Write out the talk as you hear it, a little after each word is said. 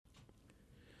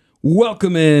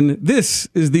Welcome in. This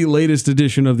is the latest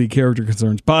edition of the Character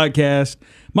Concerns podcast.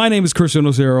 My name is Chris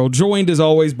Onozero, joined as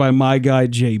always by my guy,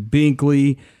 Jay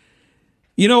Binkley.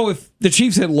 You know, if the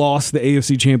Chiefs had lost the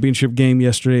AFC Championship game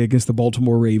yesterday against the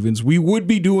Baltimore Ravens, we would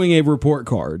be doing a report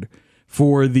card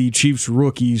for the Chiefs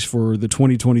rookies for the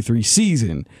 2023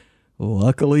 season.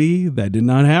 Luckily, that did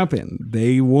not happen.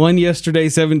 They won yesterday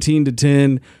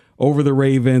 17-10 over the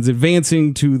Ravens,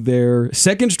 advancing to their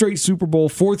second straight Super Bowl,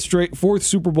 fourth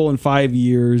Super Bowl in 5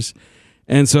 years.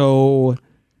 And so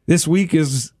this week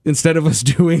is, instead of us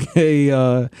doing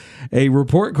a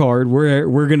report card,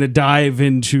 we're going to dive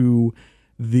into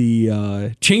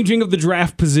the changing of the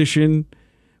draft position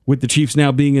with the Chiefs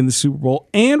now being in the Super Bowl,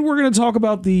 and we're going to talk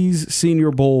about these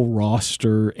Senior Bowl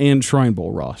roster and Shrine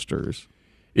Bowl rosters.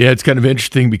 Yeah, it's kind of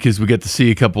interesting because we got to see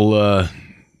a couple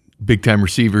big-time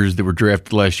receivers that were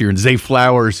drafted last year. And Zay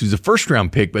Flowers, who's a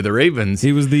first-round pick by the Ravens.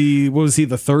 He was the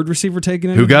third receiver taken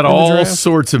in? Who got all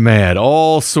sorts of mad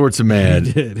at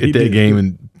that game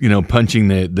and, punching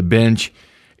the bench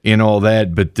and all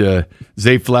that. But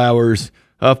Zay Flowers,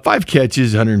 5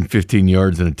 catches, 115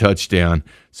 yards, and a touchdown.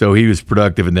 So he was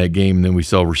productive in that game. And then we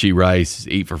saw Rashee Rice,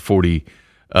 8 for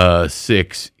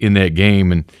 46 in that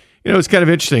game. And, it's kind of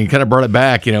interesting. Kind of brought it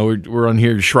back. We're on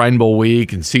here Shrine Bowl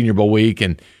week and Senior Bowl week.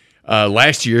 And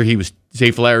last year, Zay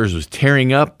Flowers was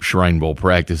tearing up Shrine Bowl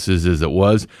practices as it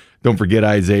was. Don't forget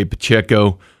Isaiah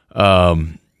Pacheco,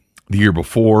 the year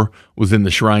before, was in the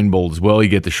Shrine Bowl as well. You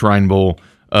get the Shrine Bowl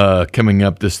coming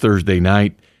up this Thursday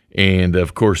night. And,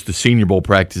 of course, the Senior Bowl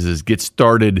practices get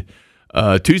started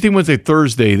Tuesday, Wednesday,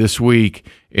 Thursday this week.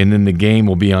 And then the game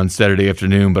will be on Saturday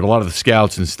afternoon. But a lot of the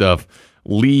scouts and stuff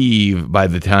leave by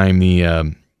the time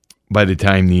the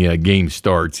game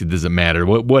starts. It doesn't matter.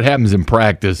 What happens in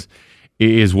practice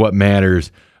is what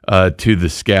matters to the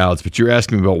scouts. But you're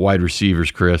asking me about wide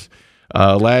receivers, Chris.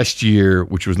 Last year,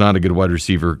 which was not a good wide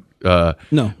receiver,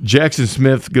 no. Jackson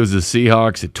Smith goes to the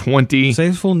Seahawks at 20. Say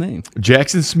his full name.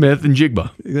 Jackson Smith and Jigba.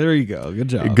 There you go. Good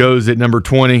job. It goes at number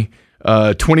 20.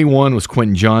 21 was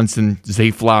Quentin Johnson.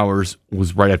 Zay Flowers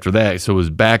was right after that. So it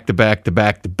was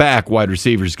back-to-back wide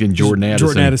receivers. Again, Jordan Addison.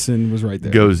 Jordan Addison was right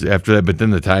there. Goes after that. But then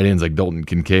the tight ends like Dalton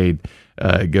Kincaid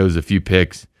goes a few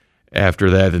picks after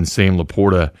that. And Sam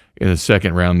Laporta in the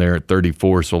second round there at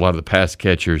 34. So a lot of the pass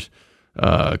catchers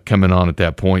coming on at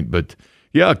that point. But,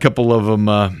 yeah, a couple of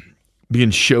them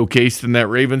being showcased in that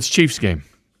Ravens-Chiefs game.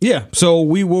 Yeah, so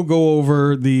we will go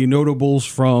over the notables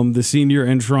from the Senior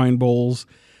and Shrine Bowls.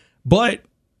 But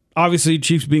obviously,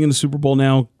 Chiefs being in the Super Bowl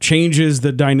now changes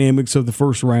the dynamics of the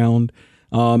first round.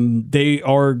 They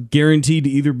are guaranteed to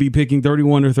either be picking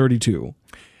 31 or 32.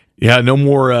 Yeah, no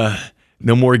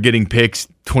more getting picks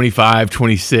 25,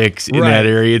 26 in that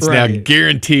area. It's now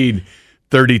guaranteed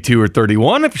 32 or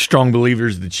 31. If you're strong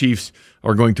believers the Chiefs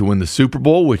are going to win the Super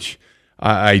Bowl, which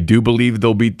I do believe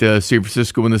they'll beat San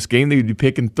Francisco in this game, they would be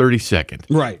picking 32nd.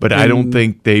 Right. But I don't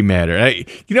think they matter.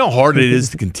 You know how hard it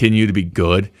is to continue to be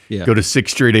good? Yeah. Go to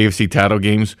 6 straight AFC title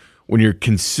games when you're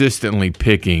consistently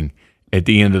picking at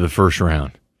the end of the first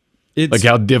round. Like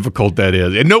how difficult that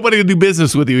is. And nobody will do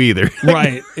business with you either.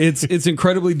 Right. It's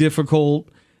incredibly difficult.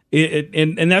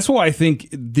 And that's why I think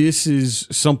this is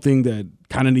something that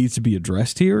kind of needs to be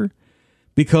addressed here,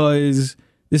 because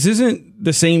this isn't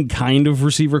the same kind of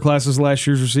receiver class as last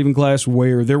year's receiving class,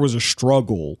 where there was a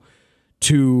struggle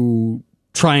to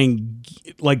try and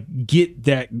get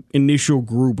that initial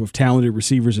group of talented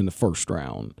receivers in the first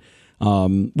round.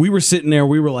 We were sitting there,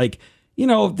 we were like,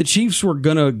 if the Chiefs were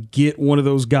going to get one of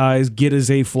those guys, get a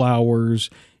Zay Flowers,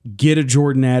 get a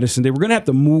Jordan Addison, they were going to have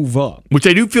to move up. Which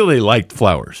I do feel they liked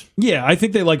Flowers. Yeah, I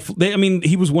think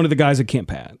he was one of the guys at Camp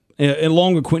Pat,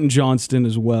 along with Quentin Johnston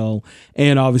as well,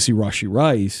 and obviously Rashee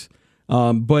Rice.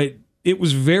 But it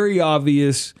was very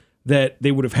obvious that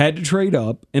they would have had to trade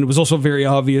up, and it was also very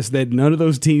obvious that none of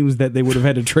those teams that they would have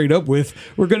had to trade up with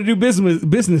were going to do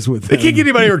business with them. They can't get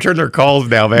anybody to return their calls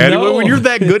now, man. No. When you're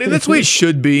that good, and that's the way it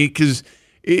should be, because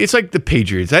it's like the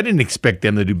Patriots. I didn't expect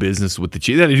them to do business with the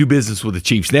Chiefs. They do business with the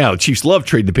Chiefs now. The Chiefs love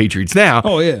trading the Patriots now.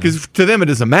 Oh, yeah. Because to them, it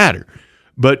doesn't matter.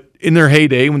 But in their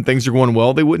heyday, when things are going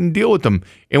well, they wouldn't deal with them.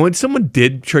 And when someone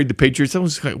did trade the Patriots, I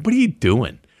was like, what are you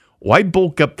doing? Why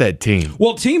bulk up that team?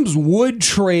 Well, teams would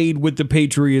trade with the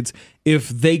Patriots if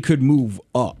they could move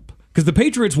up, because the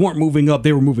Patriots weren't moving up;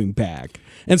 they were moving back,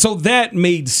 and so that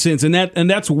made sense, and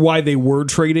that's why they were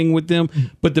trading with them.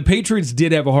 But the Patriots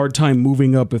did have a hard time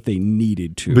moving up if they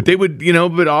needed to. But they would,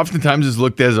 but oftentimes it's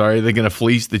looked as, all right, they're going to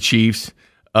fleece the Chiefs.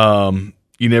 You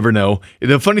never know.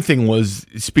 The funny thing was,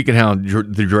 speaking of how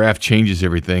the draft changes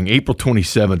everything, April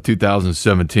 27th,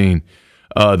 2017.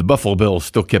 The Buffalo Bills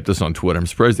still kept this on Twitter. I'm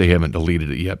surprised they haven't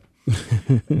deleted it yet.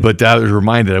 But I was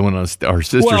reminded, I went on our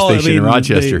sister station in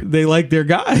Rochester. They like their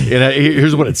guy. And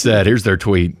here's what it said. Here's their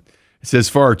tweet. It says,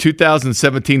 for our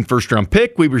 2017 first-round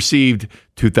pick, we received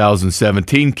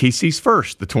 2017 Casey's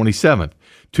first, the 27th.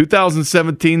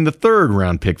 2017, the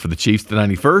third-round pick for the Chiefs, the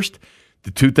 91st.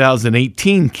 The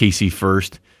 2018 Casey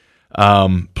first.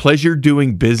 Pleasure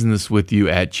doing business with you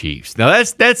at Chiefs. Now,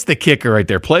 that's the kicker right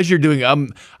there. Pleasure doing,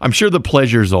 I'm sure the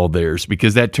pleasure's all theirs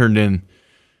because that turned in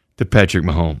to Patrick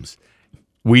Mahomes.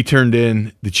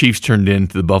 The Chiefs turned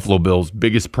into the Buffalo Bills'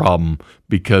 biggest problem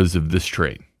because of this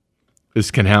trade.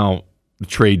 This can how the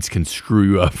trades can screw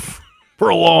you up for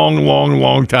a long, long,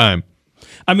 long time.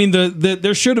 I mean,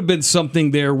 there should have been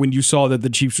something there when you saw that the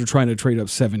Chiefs were trying to trade up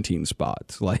 17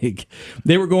 spots. Like,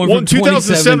 they were going from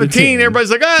 2017,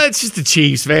 everybody's like, it's just the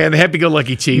Chiefs, man. The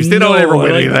happy-go-lucky Chiefs. They don't ever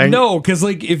win anything. No, because,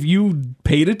 like, if you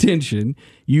paid attention,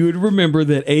 you would remember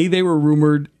that, A, they were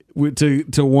rumored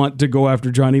to want to go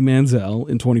after Johnny Manziel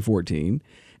in 2014.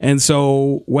 And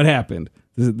so what happened?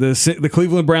 The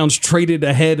Cleveland Browns traded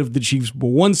ahead of the Chiefs by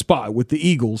one spot with the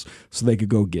Eagles so they could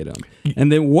go get him.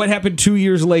 And then what happened 2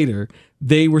 years later?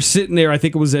 They were sitting there, I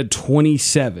think it was at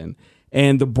 27,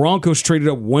 and the Broncos traded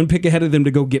up one pick ahead of them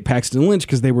to go get Paxton Lynch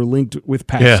because they were linked with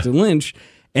Paxton Lynch.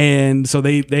 And so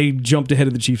they jumped ahead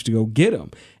of the Chiefs to go get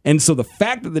him. And so the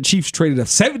fact that the Chiefs traded up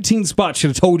 17 spots should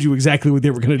have told you exactly what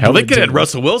they were going to do. Hell, they could have had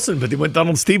Russell Wilson, but they went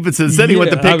Donald Stevenson and said he went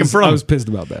to pick him from. I was pissed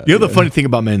about that. You know, the funny thing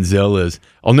about Manziel is,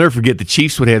 I'll never forget, the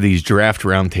Chiefs would have these draft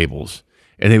roundtables,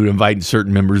 and they would invite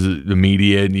certain members of the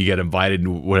media, and you got invited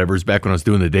and whatever. It was back when I was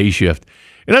doing the day shift.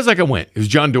 And as like I went, it was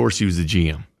John Dorsey who was the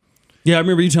GM. Yeah, I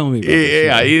remember you telling me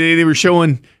about this. They were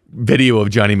showing video of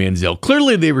Johnny Manziel.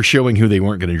 Clearly, they were showing who they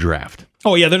weren't going to draft.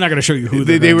 Oh, yeah, they're not going to show you who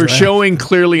they were showing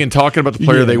clearly and talking about the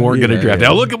player they weren't going to draft.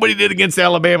 Now, look at what he did against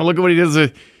Alabama. Look at what he did.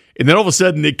 And then all of a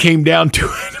sudden, it came down to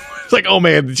it. It's like, oh,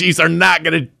 man, the Chiefs are not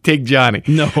going to take Johnny.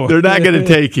 No. They're not going to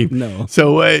take him. No.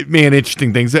 So, man,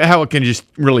 interesting things. How it can just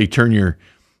really turn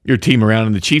your team around.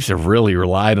 And the Chiefs have really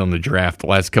relied on the draft the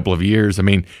last couple of years. I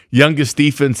mean, youngest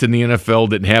defense in the NFL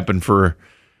didn't happen for,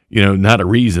 not a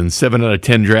reason. 7 out of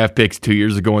 10 draft picks 2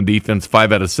 years ago on defense,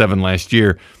 5 out of 7 last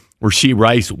year. Rasheed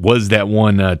Rice was that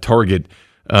one target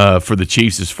for the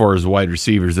Chiefs as far as wide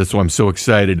receivers. That's why I'm so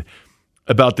excited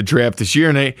about the draft this year.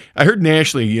 And I heard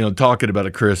nationally, talking about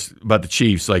it, Chris, about the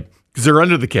Chiefs, like, because they're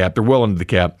under the cap. They're well under the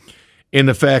cap. And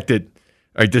the fact that,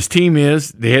 all right, this team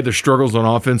they had their struggles on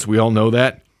offense. We all know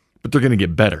that. But they're going to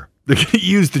get better. They're going to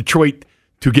use Detroit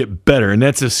to get better. And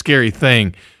that's a scary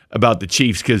thing about the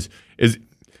Chiefs because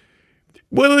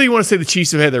whether you want to say the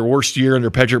Chiefs have had their worst year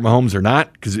under Patrick Mahomes or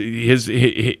not, because did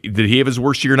he have his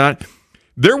worst year or not?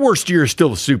 Their worst year is still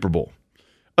the Super Bowl.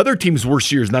 Other teams' worst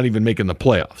year is not even making the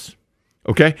playoffs.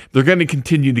 Okay? They're going to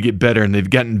continue to get better, and they've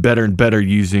gotten better and better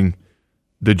using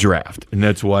the draft. And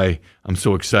that's why I'm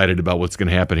so excited about what's going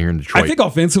to happen here in Detroit. I think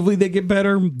offensively they get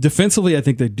better. Defensively, I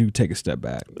think they do take a step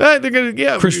back. They're going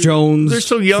to, Chris Jones, they're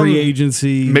so young. Free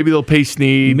agency. Maybe they'll pay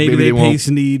Snead. Maybe they pay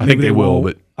Snead. I think they will.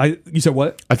 But you said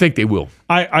what? I think they will.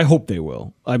 I hope they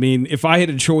will. I mean, if I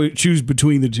had to choose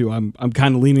between the two, I'm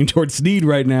kind of leaning towards Snead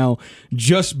right now,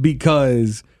 just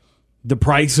because the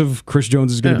price of Chris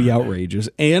Jones is going to be outrageous,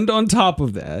 and on top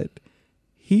of that,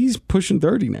 he's pushing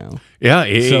 30 now. Yeah,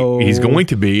 he's going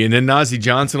to be. And then Najee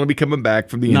Johnson will be coming back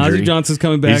from the injury. Najee Johnson's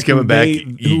coming back. He's coming back.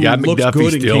 You got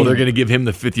McDuffie still. They're going to give him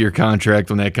the 5th-year contract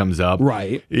when that comes up.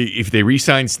 Right. If they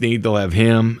re-sign Snead, they'll have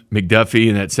him, McDuffie,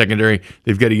 in that secondary.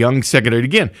 They've got a young secondary.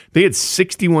 Again, they had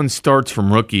 61 starts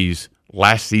from rookies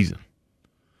last season.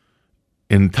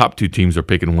 And the top 2 teams are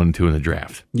picking 1 and 2 in the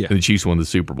draft. Yeah. And the Chiefs won the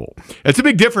Super Bowl. That's a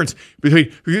big difference between,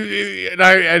 and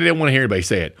I didn't want to hear anybody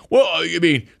say it. Well, I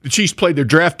mean, the Chiefs played their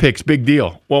draft picks, big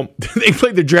deal. Well, they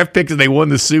played their draft picks and they won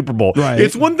the Super Bowl. Right.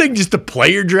 It's one thing just to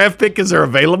play your draft pick because they're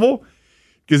available.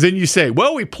 Because then you say,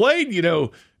 well, we played,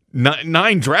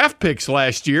 9 draft picks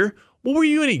last year. Well, were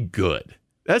you any good?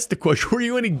 That's the question. Were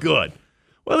you any good?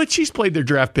 Well, the Chiefs played their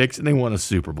draft picks and they won a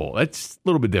Super Bowl. That's a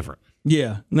little bit different.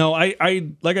 Yeah. No, I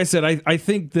like I said, I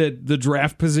think that the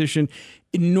draft position,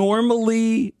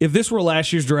 normally, if this were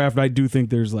last year's draft, I do think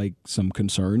there's like some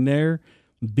concern there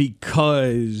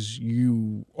because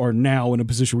you are now in a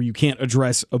position where you can't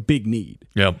address a big need.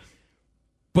 Yeah.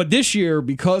 But this year,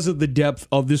 because of the depth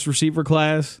of this receiver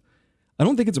class, I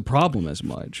don't think it's a problem as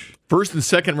much. First and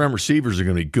second round receivers are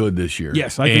going to be good this year.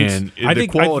 Yes, I think. And the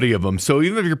quality of them. So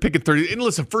even if you're picking 30, and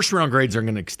listen, first round grades aren't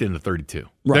going to extend to 32.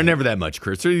 Right. They're never that much,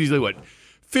 Chris. They're usually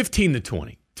 15 to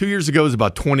 20. 2 years ago, it was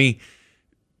about 20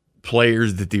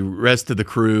 players that the rest of the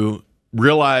crew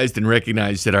realized and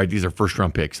recognized that, all right, these are first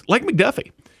round picks, like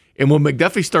McDuffie. And when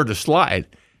McDuffie started to slide,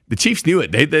 the Chiefs knew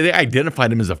it. They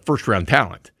identified him as a first round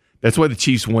talent. That's why the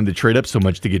Chiefs wanted to trade up so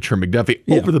much to get Trent McDuffie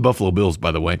over the Buffalo Bills,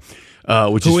 by the way, which is funny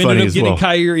as well. Who ended up getting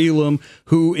Kyer Elam,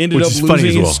 who ended up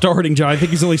losing his starting job. I think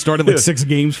he's only started like 6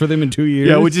 games for them in 2 years.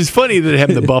 Yeah, which is funny that they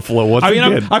have the Buffalo once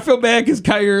again. I feel bad because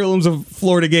Kyer Elam's a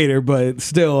Florida Gator, but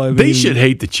still, they should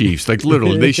hate the Chiefs. Like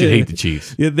literally, they should hate the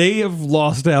Chiefs. Yeah, they have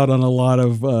lost out on a lot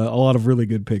of really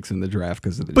good picks in the draft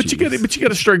because of the Chiefs. But you got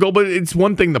to strike gold. But it's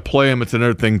one thing to play them; it's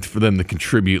another thing for them to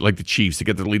contribute. Like the Chiefs, they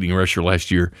got their leading rusher last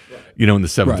year, in the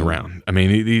 7th round. I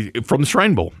mean, from the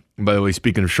Shrine Bowl. By the way,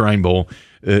 speaking of Shrine Bowl,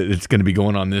 it's going to be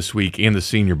going on this week and the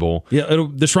Senior Bowl. Yeah,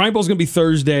 the Shrine Bowl is going to be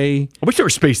Thursday. I wish they were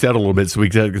spaced out a little bit so we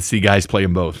could see guys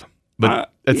playing both.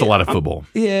 But that's a lot of football.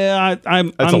 That's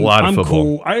a lot of football.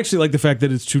 Cool. I actually like the fact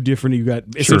that it's two different. You got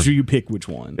essentially you pick which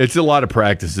one. It's a lot of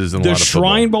practices and a lot of football. The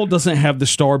Shrine Bowl doesn't have the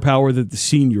star power that the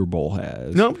Senior Bowl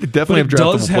has. No, it definitely have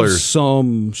draftable does players. Have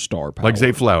some star power, like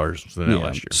Zay Flowers was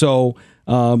last year. So,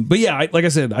 but yeah, like I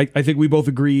said, I think we both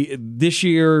agree this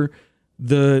year.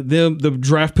 The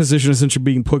draft position essentially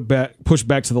being pushed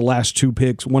back to the last 2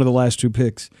 picks, one of the last 2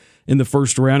 picks in the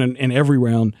first round and every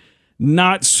round.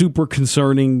 Not super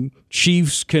concerning.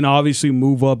 Chiefs can obviously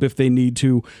move up if they need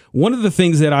to. One of the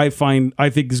things that I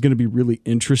think is going to be really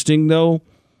interesting though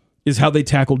is how they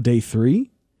tackle day 3,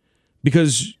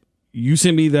 because you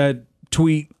sent me that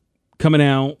tweet coming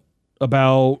out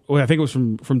about, I think it was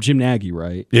from Jim Nagy,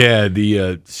 right? Yeah,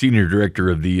 the senior director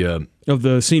of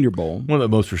the Senior Bowl, one of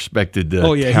the most respected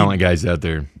talent guys out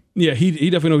there. Yeah, he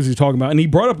definitely knows what he's talking about, and he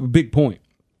brought up a big point,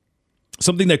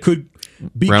 something that could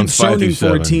be Rounds concerning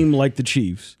for a team like the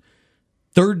Chiefs.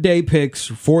 3rd day picks,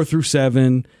 4 through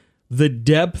 7, the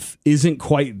depth isn't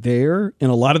quite there, and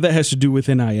a lot of that has to do with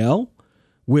NIL,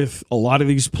 with a lot of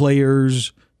these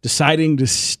players deciding to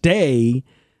stay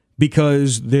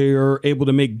because they're able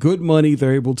to make good money,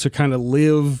 they're able to kind of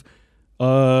live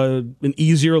an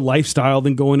easier lifestyle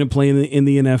than going and playing in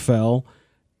the NFL.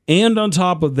 And on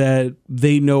top of that,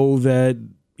 they know that,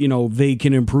 they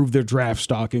can improve their draft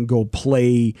stock and go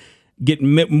play, get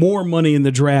more money in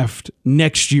the draft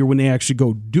next year when they actually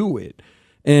go do it.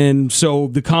 And so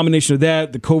the combination of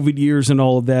that, the COVID years and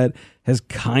all of that, has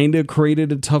kind of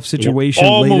created a tough situation.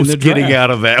 We're almost getting out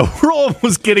of that. We're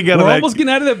almost getting out of that. We're almost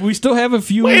getting out of that, but we still have a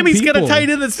few Miami's people. got a tight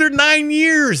end that's there 9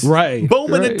 years. Right.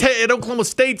 Bowman at Oklahoma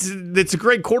State, that's a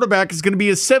great quarterback, is going to be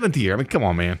his 7th year. I mean, come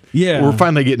on, man. Yeah. We're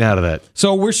finally getting out of that.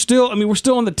 So we're still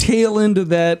on the tail end of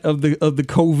that, of the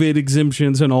COVID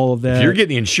exemptions and all of that. If you're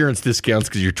getting insurance discounts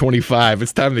because you're 25,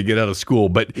 it's time to get out of school.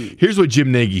 But here's what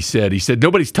Jim Nagy said. He said,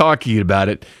 nobody's talking about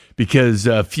it because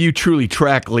few truly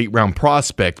track late-round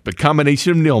prospects, but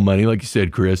combination of nil money, like you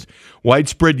said, Chris,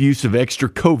 widespread use of extra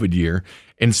COVID year,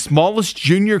 and smallest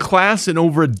junior class in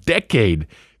over a decade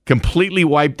completely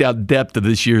wiped out depth of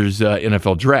this year's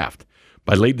NFL draft.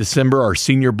 By late December, our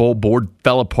Senior Bowl board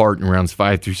fell apart in rounds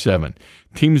 5 through 7.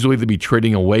 Teams will either be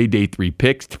trading away day 3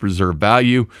 picks to preserve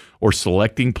value or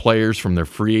selecting players from their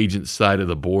free agent side of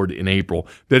the board in April.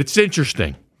 But it's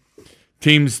interesting.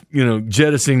 Teams,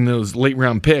 jettisoning those late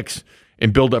round picks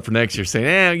and build up for next year,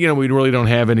 saying, we really don't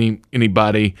have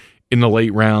anybody in the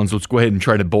late rounds. Let's go ahead and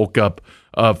try to bulk up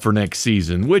for next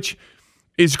season, which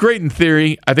is great in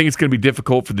theory. I think it's going to be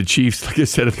difficult for the Chiefs. Like I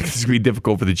said, I think it's going to be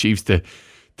difficult for the Chiefs to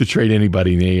trade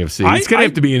anybody in the AFC. It's going to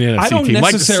have to be an NFC team. I don't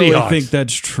necessarily like think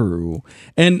that's true.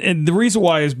 And the reason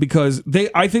why is because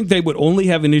I think they would only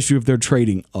have an issue if they're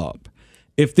trading up.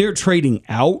 If they're trading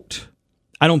out,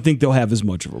 I don't think they'll have as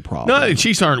much of a problem. No, the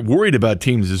Chiefs aren't worried about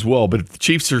teams as well, but if the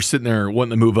Chiefs are sitting there wanting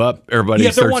to move up, everybody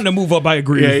if they're wanting to move up, I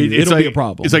agree with you. It'll be a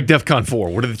problem. It's like DEFCON 4.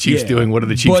 What are the Chiefs doing? What are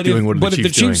the Chiefs doing? What are the Chiefs doing? But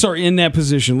if the Chiefs are in that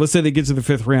position, let's say they get to the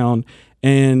 5th round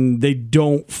and they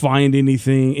don't find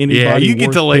anybody. Yeah, you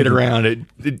get to later round.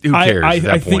 Who cares at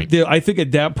that point? I think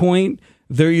at that point,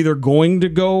 they're either going to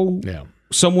go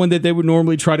someone that they would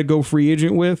normally try to go free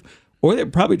agent with, or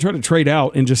they'd probably try to trade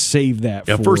out and just save that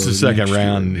for first and second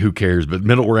round, who cares? But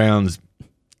middle rounds,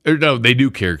 no, they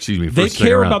do care. Excuse me. They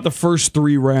care about the first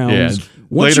 3 rounds. Yeah.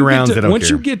 Later rounds, they don't care.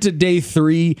 Once you get to day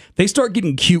 3, they start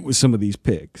getting cute with some of these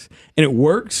picks. And it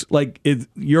works. Like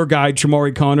your guy,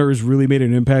 Chamari Connor, has really made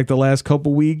an impact the last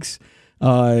couple weeks.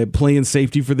 Playing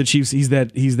safety for the Chiefs. He's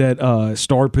that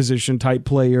star position type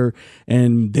player,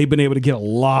 and they've been able to get a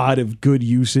lot of good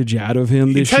usage out of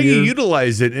him this year. How you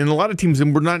utilize it, and a lot of teams,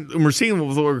 and we're seeing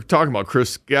what we're talking about,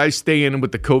 Chris. Guys stay in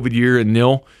with the COVID year and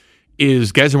nil.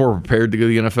 Guys are more prepared to go to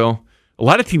the NFL. A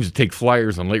lot of teams take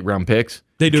flyers on late round picks.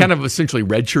 They do. Kind of essentially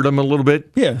redshirt them a little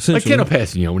bit. Yeah, essentially. Like Keno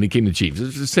Passanio when he came to the Chiefs. It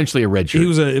was essentially a redshirt. He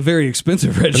was a very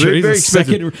expensive redshirt.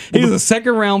 He was a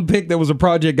second-round pick that was a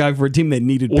project guy for a team that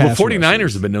needed pass the 49ers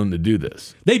rushers. have been known to do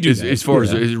this. They do as far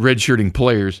as redshirting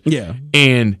players. Yeah.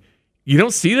 And, You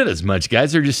don't see that as much.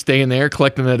 Guys are just staying there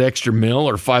collecting that extra $1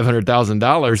 or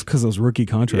 $500,000 because those rookie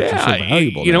contracts are so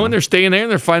valuable. You know, and they're staying there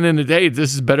and they're finding that, hey,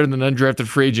 this is better than undrafted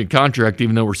free agent contract,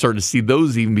 even though we're starting to see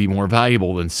those even be more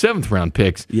valuable than 7th-round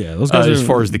picks. Yeah, those guys as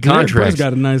far as the contracts.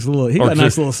 Got a nice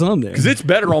little sum there. Because it's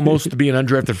better almost to be an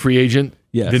undrafted free agent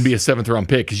than be a 7th-round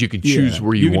pick because you can choose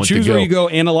where you want to go. You can choose where you go,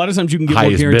 and a lot of times you can get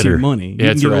more guaranteed money. You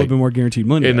can get a little bit more guaranteed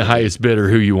money. And the highest bidder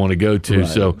who you want to go to. Right.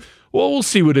 So, we'll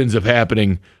see what ends up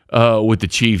happening with the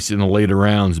Chiefs in the later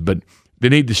rounds, but they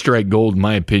need to strike gold, in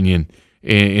my opinion,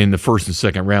 in the first and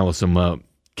second round with some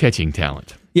catching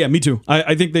talent. Yeah, me too.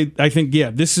 I think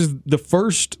this is the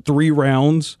first 3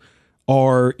 rounds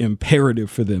are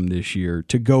imperative for them this year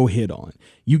to go hit on.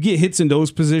 You get hits in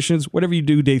those positions, whatever you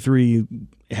do day 3,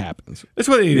 it happens. That's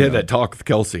why they need to have that talk with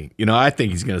Kelsey. I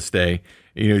think he's going to stay.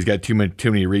 He's got too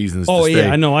many reasons to stay.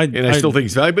 Yeah, I know. I still think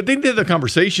he's valuable. But they did the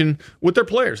conversation with their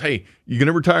players. Hey, you going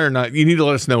to retire or not? You need to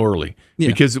let us know early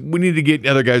because we need to get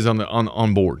other guys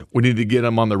on board. We need to get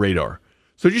them on the radar.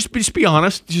 So just be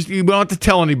honest. You don't have to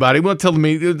tell anybody. We don't tell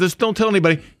me. Just don't tell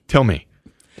anybody. Tell me.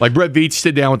 Like Brett Veach,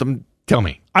 sit down with them. Tell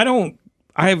me. I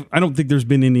don't think there's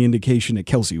been any indication that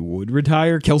Kelsey would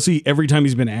retire. Kelsey, every time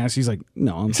he's been asked, he's like,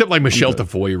 no. Except like Michelle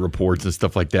Tafoya reports and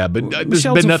stuff like that. But there's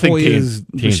been nothing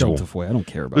tangible. Tafoya. I don't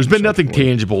care about There's been nothing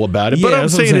tangible about it. But what I'm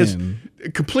saying is,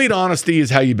 complete honesty is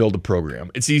how you build a program.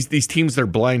 It's these teams that are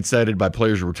blindsided by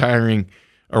players retiring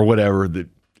or whatever that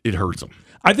it hurts them.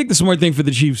 I think the smart thing for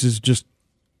the Chiefs is just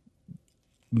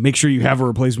make sure you have a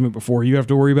replacement before you have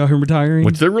to worry about him retiring.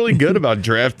 Which they're really good about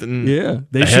drafting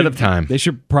ahead of time. They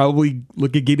should probably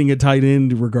look at getting a tight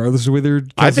end regardless of whether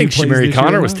Kelsey I think Shamari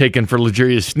Connor was taken for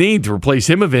L'Jarius Sneed to replace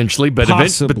him eventually, but they're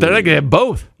not going to have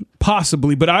both.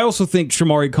 Possibly, but I also think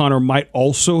Shamari Connor might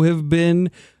also have been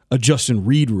a Justin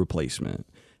Reed replacement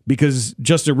because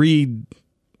Justin Reed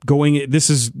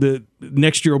this is the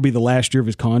next year will be the last year of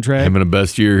his contract. Having a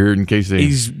best year here in KC.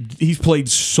 He's played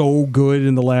so good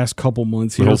in the last couple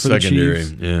months here for the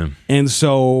Chiefs. Yeah. And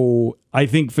so I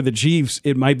think for the Chiefs,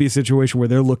 it might be a situation where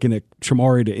they're looking at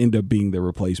Shamari to end up being the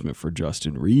replacement for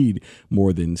Justin Reed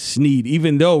more than Sneed,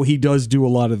 even though he does do a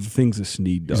lot of the things that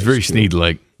Sneed does. He's very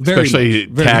Sneed-like, especially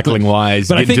tackling-wise,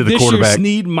 getting to the quarterback. But I think this year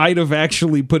Sneed might have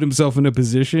actually put himself in a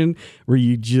position where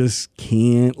you just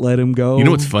can't let him go. You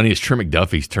know what's funny is Trent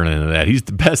McDuffie's turning into that. He's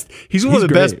the best. He's one of the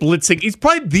best blitzing. He's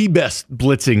probably the best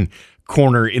blitzing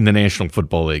corner in the National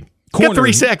Football League. He's got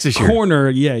 3 sacks this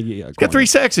year. He's got 3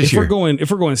 sacks this year.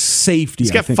 If we're going safety,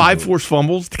 he's got 5 forced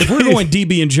fumbles. If we're going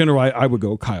DB in general, I would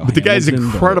go Kyle. But the guy's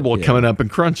incredible at coming up and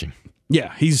crunching.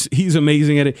 Yeah, he's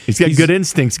amazing at it. He's got good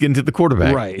instincts getting to the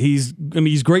quarterback. Right. He's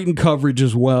great in coverage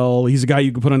as well. He's a guy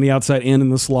you can put on the outside and in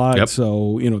the slot. Yep.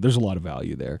 So, there's a lot of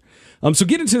value there. So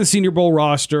get into the Senior Bowl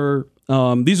roster.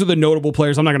 These are the notable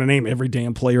players. I'm not going to name every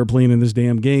damn player playing in this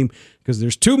damn game because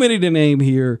there's too many to name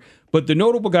here. But the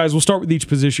notable guys, we'll start with each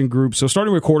position group. So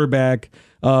starting with quarterback,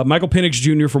 Michael Penix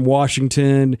Jr. from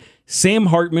Washington, Sam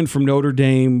Hartman from Notre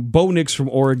Dame, Bo Nix from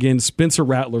Oregon, Spencer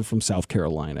Rattler from South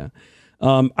Carolina.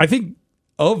 I think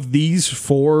of these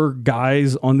 4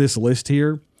 guys on this list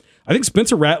here, I think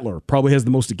Spencer Rattler probably has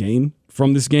the most to gain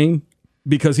from this game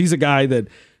because he's a guy that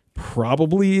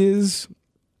probably is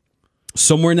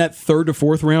somewhere in that 3rd to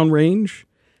 4th round range.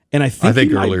 And I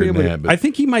think I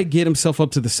think he might get himself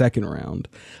up to the 2nd round.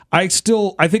 I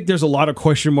think there's a lot of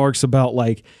question marks about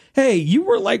like, hey, you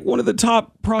were like one of the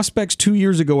top prospects 2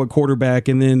 years ago at quarterback,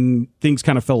 and then things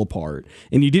kind of fell apart,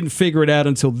 and you didn't figure it out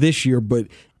until this year. But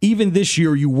even this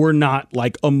year, you were not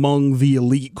like among the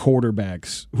elite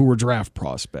quarterbacks who were draft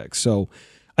prospects. So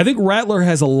I think Rattler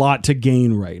has a lot to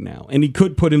gain right now, and he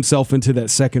could put himself into that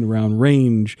 2nd round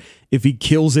range if he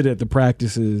kills it at the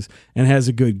practices and has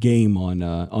a good game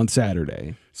on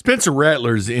Saturday. Spencer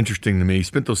Rattler is interesting to me. He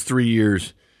spent those 3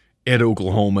 years at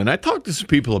Oklahoma, and I talked to some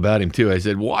people about him too. I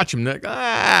said, watch him. They're like,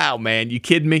 oh, man, you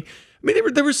kidding me? I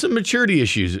mean, there were some maturity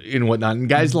issues and whatnot, and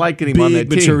guys liking him on that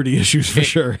team. Maturity issues for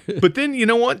sure. But then, you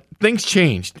know what? Things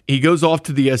changed. He goes off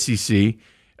to the SEC.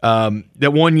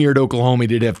 That 1 year at Oklahoma, he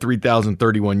did have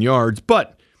 3,031 yards,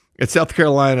 but at South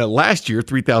Carolina last year,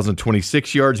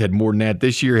 3,026 yards, had more than that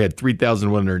this year, had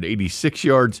 3,186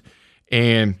 yards,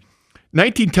 and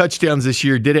 19 touchdowns this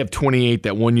year, did have 28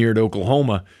 that 1 year at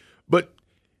Oklahoma, but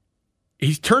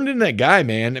he's turned into that guy,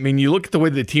 man. I mean, you look at the way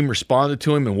the team responded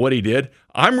to him and what he did.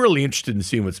 I'm really interested in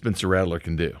seeing what Spencer Rattler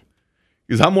can do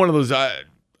because I'm one of those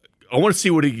I want to see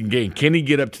what he can gain. Can he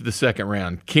get up to the 2nd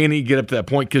round? Can he get up to that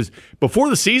point? Because before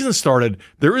the season started,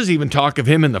 there was even talk of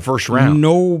him in the 1st round.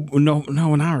 No,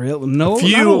 not really. No,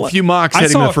 a few mocks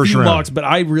had him in the 1st round. I saw a few mocks, but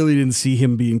I really didn't see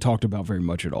him being talked about very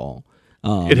much at all.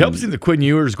 It helps him that Quinn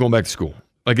Ewers is going back to school.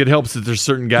 Like, it helps that there's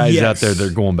certain guys out there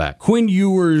that are going back. Quinn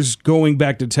Ewers going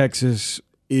back to Texas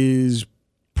is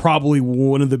probably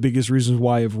one of the biggest reasons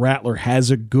why if Rattler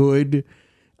has a good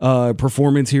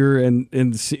performance here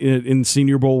in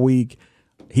Senior Bowl week,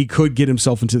 he could get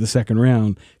himself into the second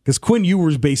round because Quinn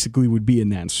Ewers basically would be in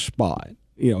that spot.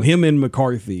 Him and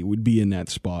McCarthy would be in that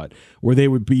spot where they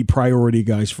would be priority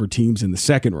guys for teams in the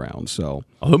second round. So,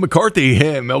 although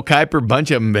McCarthy, Mel Kiper, a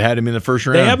bunch of them had him in the first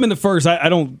round. They have him in the first. I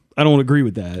don't agree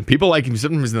with that. People like him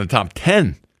sometimes in the top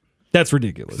 10. That's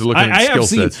ridiculous.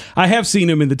 I have seen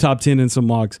him in the top 10 in some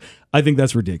mocks. I think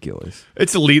that's ridiculous.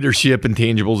 It's the leadership and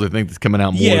tangibles, I think, that's coming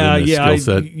out more than the skill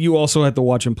set. You also have to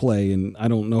watch him play, and I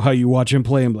don't know how you watch him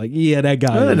play. I'm like, that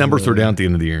guy. The numbers were down at the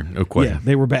end of the year. No question. Yeah,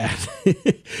 they were bad.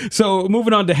 So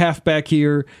moving on to halfback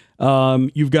here,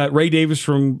 you've got Ray Davis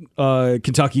from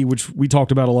Kentucky, which we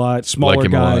talked about a lot. Smaller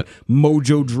guy,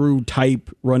 Mojo Drew type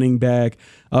running back.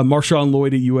 Marshawn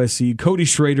Lloyd at USC. Cody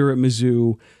Schrader at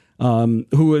Mizzou.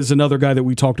 Who is another guy that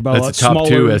we talked about a lot. That's a top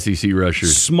two SEC rusher.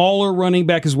 Smaller running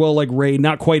back as well, like Ray.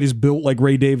 Not quite as built like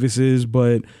Ray Davis is,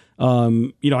 but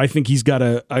I think he's got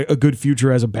a good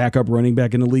future as a backup running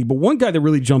back in the league. But one guy that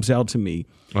really jumps out to me.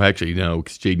 Well, actually,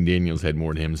 because Jaden Daniels had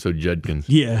more than him, so Judkins.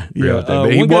 Yeah.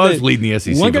 But he was leading the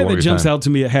SEC. One guy that jumps out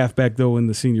to me at halfback, though, in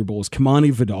the Senior Bowl is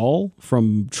Kamani Vidal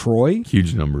from Troy.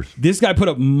 Huge numbers. This guy put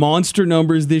up monster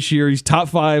numbers this year. He's top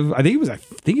 5. I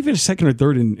think he finished second or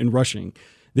third in rushing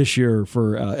this year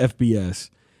for FBS.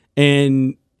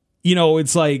 And,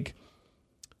 it's like,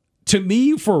 to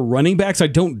me, for running backs, I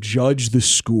don't judge the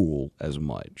school as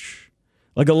much.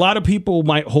 Like, a lot of people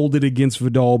might hold it against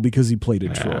Vidal because he played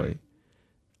at Troy.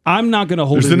 I'm not going to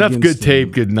hold it against him. There's enough good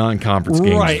tape, good non-conference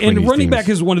games. Right, and running back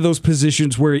is one of those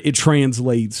positions where it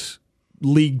translates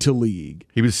league to league.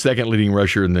 He was second leading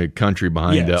rusher in the country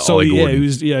behind Ollie Gordon.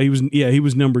 He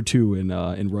was number 2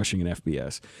 in rushing in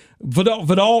FBS.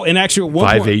 Vidal, and actually at one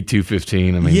 5'8", point,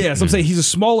 215. I'm saying he's a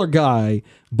smaller guy,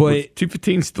 but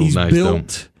 215 still he's nice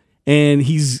built, though. and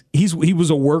he was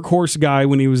a workhorse guy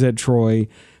when he was at Troy.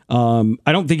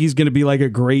 I don't think he's going to be like a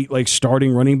great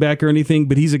starting running back or anything,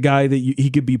 but he's a guy that he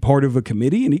could be part of a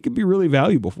committee and he could be really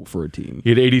valuable for a team. He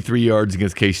had 83 yards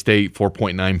against K-State,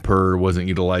 4.9 per, wasn't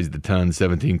utilized a ton,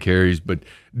 17 carries, but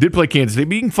did play Kansas State.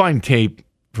 But you can find tape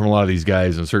from a lot of these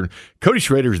guys. Cody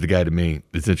Schrader is the guy to me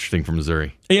that's interesting from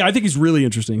Missouri. Yeah, I think he's really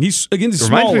interesting. He's reminds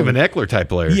smaller. Me of an Eckler type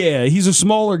player. Yeah, he's a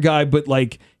smaller guy, but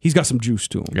he's got some juice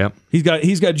to him. Yep.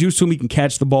 He's got juice to him. He can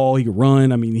catch the ball. He can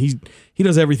run. I mean, he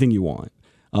does everything you want.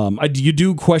 You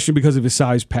do question because of his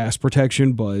size pass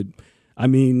protection, but I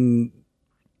mean,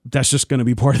 that's just going to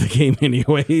be part of the game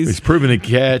anyways. He's proven to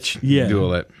catch. Yeah. Do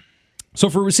all that. So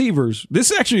for receivers, this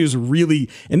actually is really,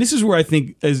 and this is where I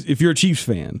think, if you're a Chiefs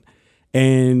fan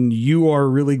and you are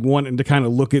really wanting to kind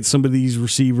of look at some of these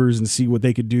receivers and see what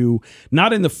they could do,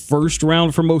 not in the first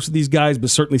round for most of these guys, but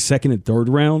certainly second and third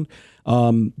round.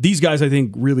 These guys I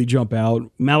think really jump out.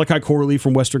 Malachi Corley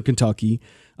from Western Kentucky.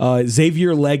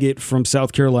 Xavier Leggett from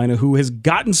South Carolina, who has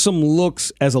gotten some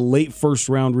looks as a late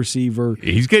first-round receiver.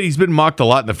 He's been mocked a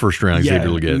lot in the first round, Xavier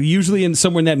Leggett. Usually in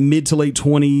somewhere in that mid to late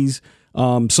 20s.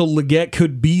 So Leggett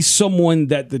could be someone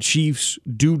that the Chiefs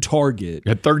do target.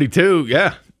 At 32,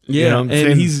 yeah. Yeah,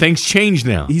 and things change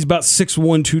now. He's about 6'1",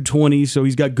 220, so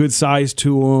he's got good size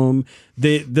to him.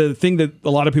 The thing that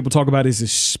a lot of people talk about is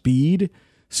his speed.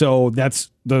 So that's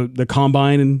the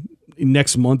combine and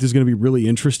next month is going to be really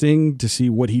interesting to see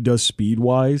what he does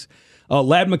speed-wise.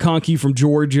 Ladd McConkey from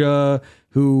Georgia,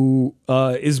 who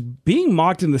is being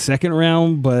mocked in the second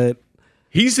round, but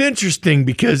he's interesting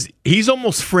because he's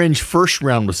almost fringe first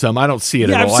round with some. I don't see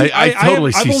it at all. I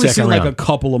totally see second round. I've only seen like a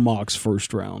couple of mocks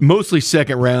first round. Mostly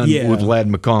second round with Ladd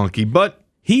McConkey, but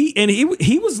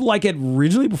he was like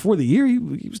originally before the year.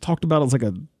 He was talked about as like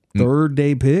a third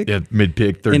day pick, mid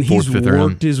pick, third, and fourth, fifth round. And he's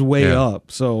worked his way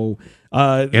up. So.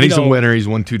 And he's a winner. He's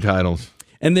won 2 titles.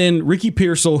 And then Ricky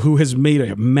Pearsall, who has made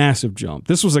a massive jump.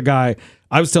 This was a guy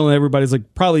I was telling everybody, it's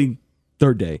like probably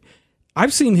third day.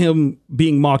 I've seen him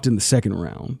being mocked in the second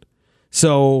round.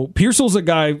 So Pearsall's a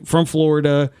guy from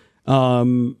Florida,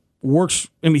 works.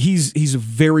 I mean, he's a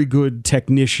very good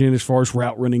technician as far as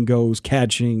route running goes,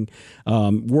 catching,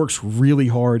 works really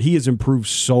hard. He has improved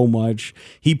so much.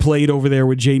 He played over there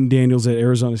with Jaden Daniels at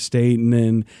Arizona State, and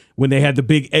then when they had the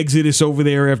big exodus over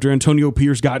there after Antonio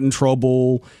Pierce got in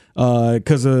trouble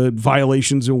because of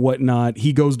violations and whatnot,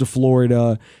 he goes to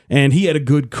Florida, and he had a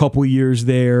good couple years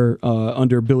there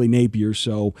under Billy Napier.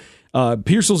 So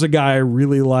Pearsall's a guy I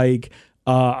really like.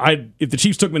 If the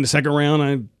Chiefs took him in the second round,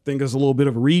 I think that's a little bit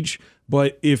of a reach.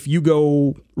 But if you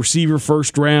go receiver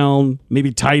first round,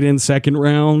 maybe tight end second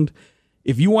round,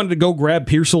 if you wanted to go grab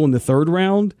Pearsall in the third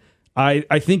round,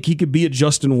 I think he could be a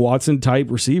Justin Watson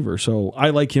type receiver. So I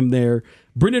like him there.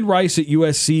 Brendan Rice at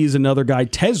USC is another guy.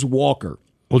 Tez Walker.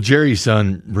 Well, Jerry's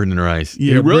son, Brendan Rice,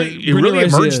 Yeah, he really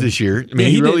Rice, emerged this year. I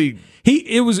mean, he really.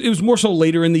 It was more so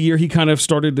later in the year he kind of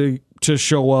started to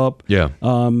show up. Yeah.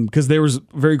 Because there was a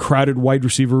very crowded wide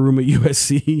receiver room at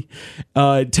USC.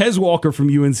 Tez Walker from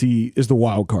UNC is the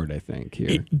wild card, I think,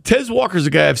 here. Tez Walker's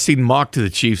a guy I've seen mocked to the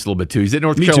Chiefs a little bit too. He's at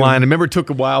North Carolina. Too. Remember, it took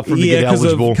a while for him to get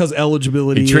eligible. Because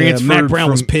eligibility. He transferred. Matt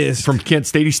Brown was pissed from Kent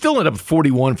State. He still ended up with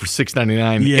 41 for $6.99,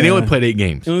 and he only played 8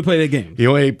 games. He only played 8 games. He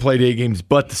only played 8 games,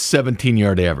 but the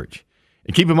 17-yard average.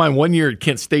 And keep in mind, 1 year at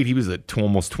Kent State, he was at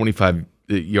almost 25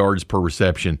 yards per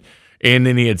reception. And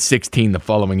then he had 16 the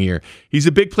following year. He's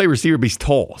a big play receiver, but he's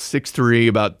tall, 6'3",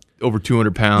 about over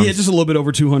 200 pounds. Yeah, just a little bit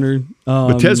over 200.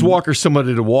 But Tez Walker's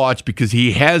somebody to watch because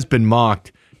he has been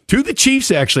mocked to the Chiefs,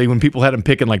 actually, when people had him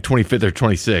picking like 25th or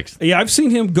 26th. Yeah, I've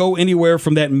seen him go anywhere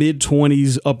from that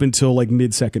mid-20s up until like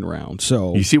mid-second round.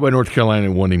 So you see why North Carolina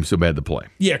wanted him so bad to play.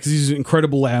 Yeah, because he's an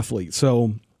incredible athlete.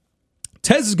 So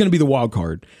Tez is going to be the wild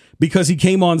card, because he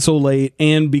came on so late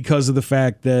and because of the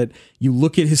fact that you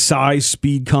look at his size,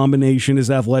 speed combination,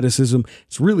 his athleticism.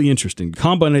 It's really interesting.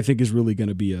 Combine, I think, is really going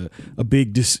to be a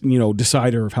big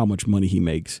decider of how much money he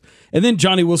makes. And then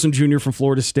Johnny Wilson Jr. from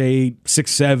Florida State,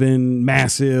 6'7",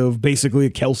 massive, basically a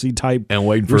Kelsey type and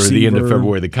waiting for receiver. The end of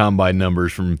February, the combine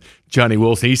numbers from Johnny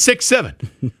Wilson. He's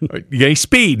 6'7". You got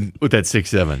speed with that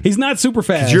 6'7". He's not super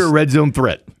fast. You're a red zone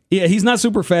threat. Yeah, he's not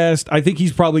super fast. I think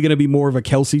he's probably going to be more of a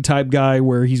Kelsey type guy,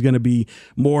 where he's going to be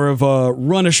more of a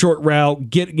run a short route,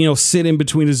 sit in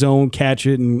between his zone, catch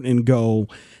it, and go,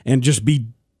 and just be,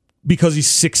 because he's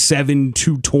 6'7",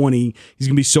 220. He's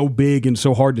going to be so big and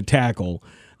so hard to tackle.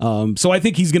 So I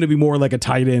think he's going to be more like a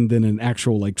tight end than an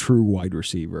actual like true wide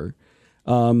receiver.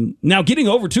 Now getting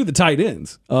over to the tight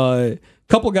ends.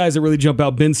 Couple guys that really jump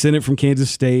out. Ben Sinnott from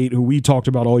Kansas State, who we talked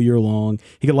about all year long.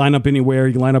 He can line up anywhere.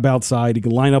 He can line up outside. He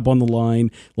can line up on the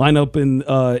line. Line up in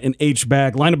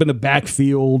H-back. Line up in the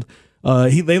backfield.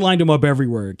 They lined him up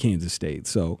everywhere at Kansas State.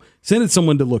 So Sinnott's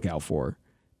someone to look out for.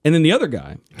 And then the other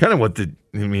guy.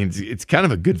 It's kind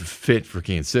of a good fit for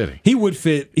Kansas City. He would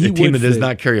fit. A team that does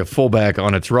not carry a fullback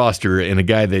on its roster, and a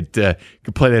guy that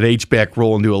could play that H-back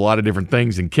role and do a lot of different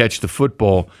things and catch the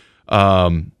football.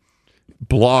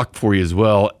 Block for you as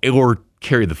well, or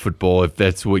carry the football if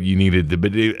that's what you needed.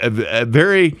 But a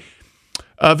very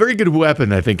good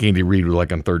weapon, I think Andy Reid would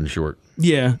like on 3rd and short.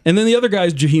 Yeah, and then the other guy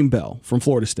is Jaheim Bell from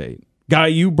Florida State. Guy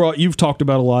you've talked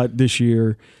about a lot this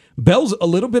year. Bell's a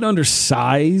little bit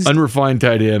undersized, unrefined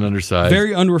tight end, undersized,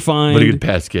 very unrefined, but a good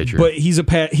pass catcher. But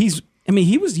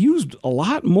he was used a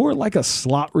lot more like a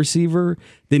slot receiver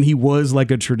than he was like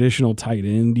a traditional tight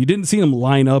end. You didn't see him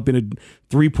line up in a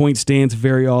 3-point stance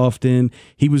very often.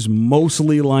 He was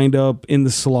mostly lined up in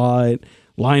the slot,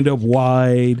 lined up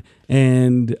wide.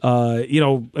 And,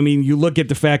 you look at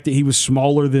the fact that he was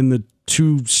smaller than the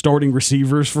 2 starting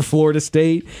receivers for Florida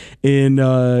State in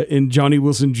Johnny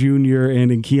Wilson Jr.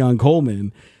 and in Keon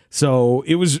Coleman. So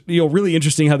it was really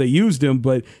interesting how they used him,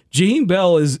 but Jaheim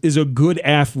Bell is a good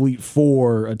athlete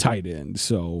for a tight end.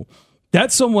 So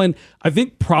that's someone I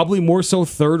think probably more so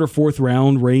 3rd or 4th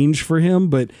round range for him,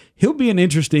 but he'll be an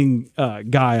interesting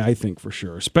guy, I think, for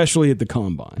sure, especially at the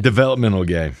combine. Developmental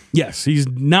guy. Yes, he's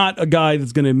not a guy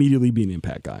that's going to immediately be an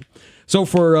impact guy. So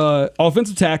for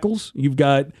offensive tackles, you've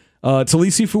got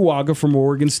Talisi Fuaga from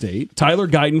Oregon State, Tyler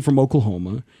Guyton from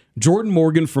Oklahoma, Jordan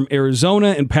Morgan from Arizona,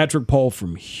 and Patrick Paul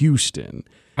from Houston.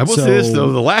 I will say this,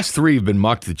 though. The last 3 have been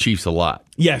mocked to the Chiefs a lot.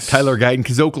 Yes. Tyler Guyton,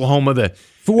 because Oklahoma,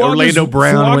 Orlando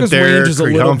Brown went there,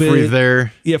 Creed Humphrey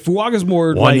there. Yeah, Fuaga's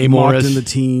more like mocked in the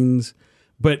teens.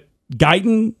 But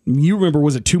Guyton, you remember,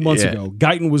 was it 2 months ago?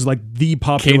 Guyton was like the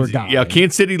popular guy. Yeah,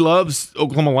 Kansas City loves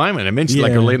Oklahoma linemen. I mentioned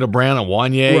like Orlando Brown and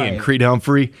Wanye and Creed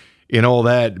Humphrey and all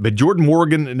that. But Jordan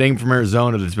Morgan, a name from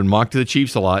Arizona that's been mocked to the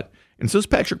Chiefs a lot. And so is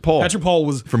Patrick Paul. Patrick Paul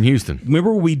was from Houston.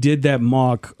 Remember we did that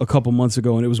mock a couple months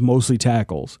ago, and it was mostly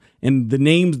tackles. And the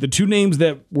 2 names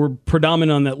that were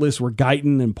predominant on that list were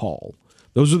Guyton and Paul.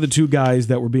 Those are the 2 guys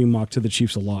that were being mocked to the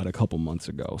Chiefs a lot a couple months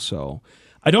ago. So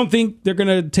I don't think they're going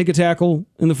to take a tackle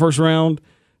in the first round.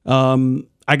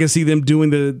 I can see them doing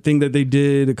the thing that they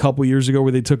did a couple years ago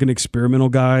where they took an experimental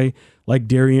guy like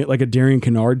a Darian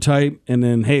Kennard type, and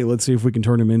then, hey, let's see if we can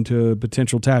turn him into a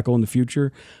potential tackle in the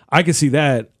future. I can see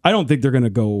that. I don't think they're going to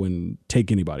go and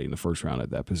take anybody in the first round at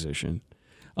that position.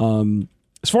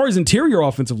 As far as interior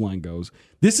offensive line goes,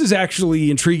 this is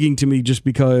actually intriguing to me just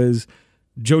because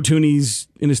Joe Thuney's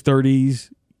in his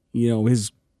 30s.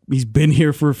 He's been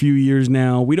here for a few years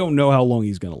now. We don't know how long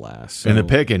he's going to last. And the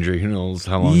pec injury, who knows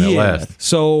how long that lasts.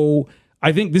 So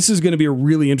I think this is going to be a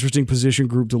really interesting position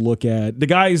group to look at. The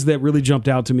guys that really jumped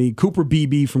out to me, Cooper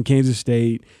Beebe from Kansas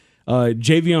State,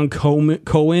 Javion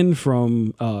Cohen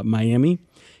from Miami,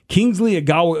 Kingsley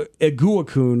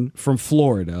Eguakun from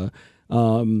Florida,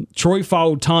 Troy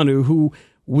Fautanu, who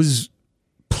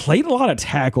played a lot of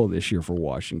tackle this year for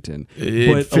Washington.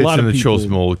 It fits in the Schultz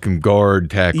mold, can guard,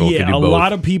 tackle, yeah, can do both. A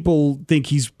lot of people think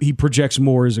he projects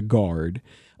more as a guard.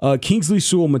 Kingsley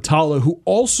Sewell-Matala, who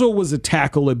also was a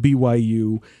tackle at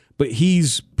BYU, but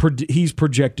he's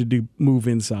projected to move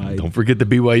inside. Don't forget the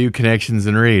BYU connections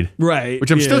in Reed. Right.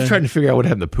 Which I'm still trying to figure out what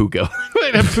happened to Puka.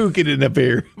 Might have Puka in up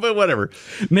here, but whatever.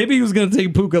 Maybe he was going to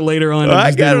take Puka later on.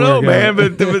 I don't know, man,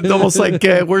 but it was almost like,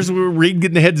 where's Reed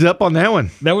getting the heads up on that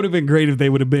one? That would have been great if they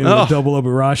would have been able to double up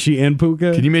with Rashi and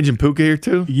Puka. Can you imagine Puka here,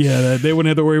 too? Yeah, they wouldn't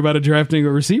have to worry about drafting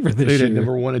a receiver this year. They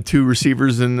never wanted 2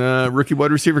 receivers and rookie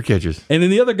wide receiver catches. And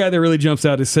then the other guy that really jumps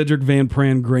out is Cedric Van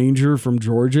Pran Granger from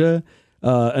Georgia.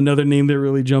 Another name that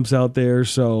really jumps out there.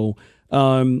 So,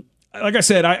 like I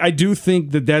said, I do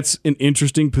think that that's an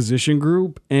interesting position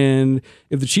group. And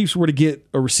if the Chiefs were to get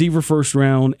a receiver first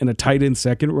round and a tight end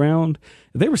second round,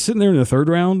 if they were sitting there in the third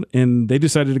round and they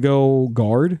decided to go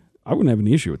guard, I wouldn't have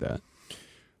any issue with that.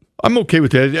 I'm okay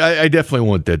with that. I definitely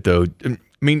want that, though. I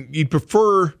mean, you'd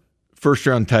prefer first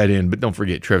round tight end, but don't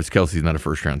forget Travis Kelce's not a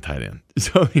first round tight end.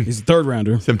 So I mean, he's a third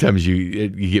rounder. Sometimes you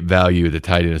get value at the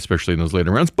tight end, especially in those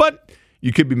later rounds. But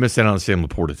you could be missing out on Sam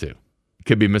Laporta, too. You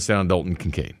could be missing out on Dalton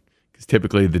Kincaid. Because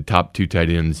typically the top 2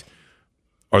 tight ends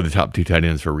are the top 2 tight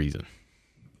ends for a reason.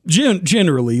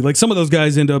 Generally, like some of those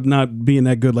guys end up not being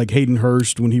that good, like Hayden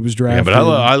Hurst when he was drafted. Yeah,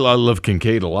 but I love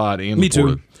Kincaid a lot. And Me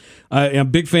Laporta. too. I'm a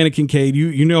big fan of Kincaid.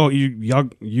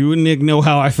 You and Nick know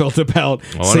how I felt about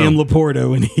Sam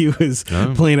Laporta when he was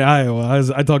playing at Iowa.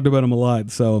 I talked about him a lot.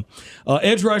 So,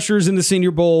 edge rushers in the Senior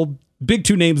Bowl. Big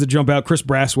 2 names that jump out: Chris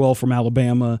Braswell from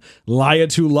Alabama,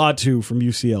 Laiatu Latu from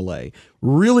UCLA.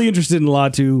 Really interested in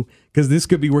Latu because this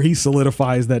could be where he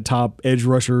solidifies that top edge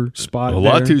rusher spot.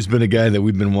 Latu's been a guy that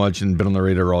we've been watching, been on the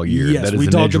radar all year. Yes, that is we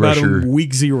talked about him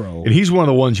week 0. And he's one of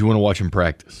the ones you want to watch him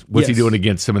practice. What's he doing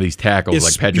against some of these tackles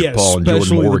like Patrick Paul and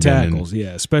Jordan Morgan? Tackles,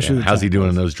 especially the how's tackles. He doing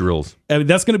in those drills? I mean,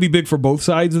 that's going to be big for both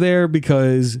sides there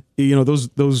because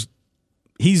those.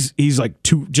 He's like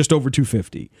just over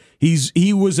 250.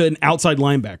 He was an outside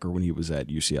linebacker when he was at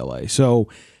UCLA. So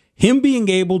him being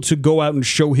able to go out and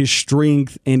show his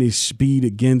strength and his speed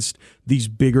against these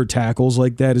bigger tackles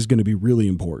like that is going to be really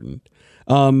important.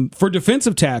 For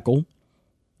defensive tackle,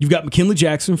 you've got McKinley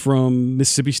Jackson from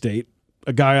Mississippi State,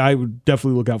 a guy I would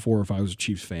definitely look out for if I was a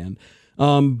Chiefs fan.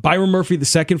 Byron Murphy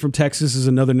II from Texas is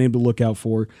another name to look out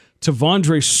for.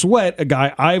 Tavondre Sweat, a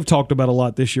guy I've talked about a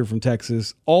lot this year from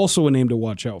Texas, also a name to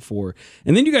watch out for.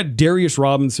 And then you got Darius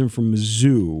Robinson from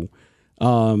Mizzou.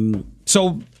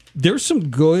 So there's some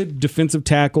good defensive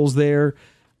tackles there.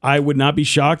 I would not be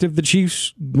shocked if the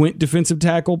Chiefs went defensive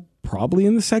tackle probably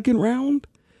in the second round,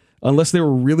 unless they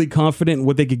were really confident in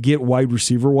what they could get wide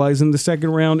receiver-wise in the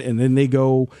second round, and then they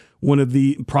go one of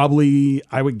the, probably,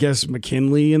 I would guess,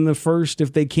 McKinley in the first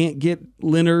if they can't get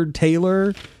Leonard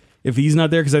Taylor, if he's not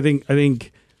there, because I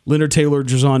think Leonard Taylor,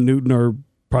 Jazon Newton are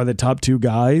probably the top 2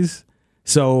 guys.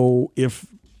 So if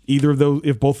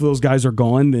both of those guys are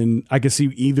gone, then I could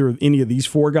see any of these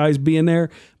 4 guys being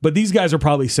there. But these guys are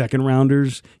probably second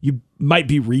rounders. You might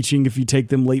be reaching if you take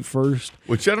them late first.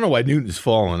 Which I don't know why Newton's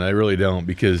fallen. I really don't,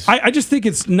 because I just think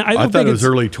it's. I thought it was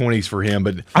early 20s for him,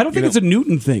 but I don't think it's a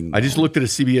Newton thing. I just looked at a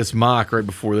CBS mock right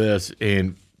before this,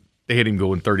 and they had him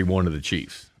going 31 to the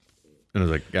Chiefs, and I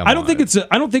was like, I don't think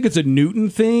it's a Newton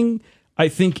thing. I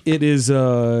think it is.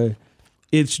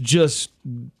 It's just.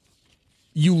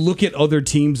 You look at other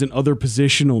teams and other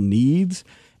positional needs,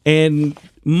 and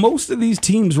most of these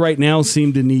teams right now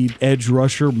seem to need edge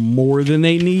rusher more than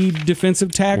they need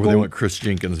defensive tackle. Or they want Chris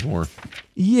Jenkins more.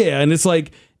 Yeah, and it's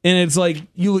like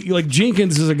you like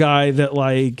Jenkins is a guy that,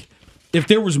 like, if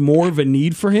there was more of a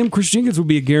need for him, Chris Jenkins would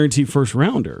be a guaranteed first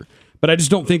rounder. But I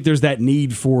just don't think there's that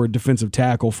need for a defensive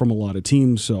tackle from a lot of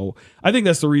teams. So I think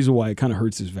that's the reason why it kind of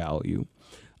hurts his value.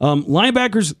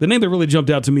 Linebackers, the name that really jumped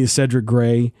out to me is Cedric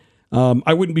Gray.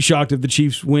 I wouldn't be shocked if the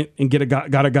Chiefs went and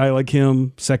got a guy like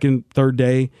him second, third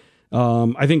day.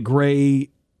 I think Gray,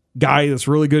 guy that's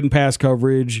really good in pass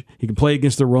coverage. He can play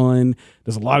against the run,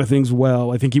 does a lot of things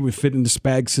well. I think he would fit into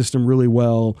Spag's system really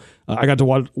well. I got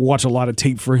to watch a lot of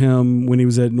tape for him when he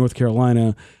was at North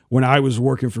Carolina when I was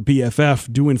working for PFF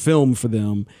doing film for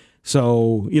them.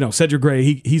 So, Cedric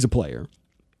Gray, he's a player.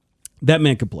 That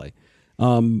man could play.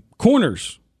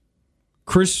 Corners.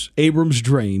 Chris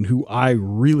Abrams-Drain, who I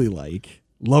really like.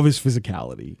 Love his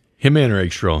physicality. Him and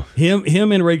Rakestraw.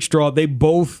 Him and Rakestraw, they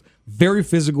both very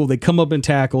physical. They come up and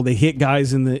tackle. They hit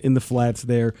guys in the flats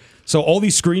there. So all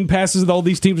these screen passes that all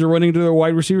these teams are running to their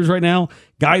wide receivers right now,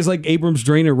 guys like Abrams,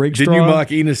 Drain, and Rakestraw. Didn't you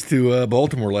mock Enos to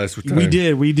Baltimore last week? We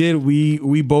did.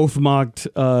 We both mocked.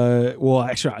 Well,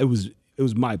 actually, it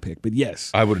was my pick, but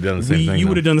yes, I would have done the same thing. You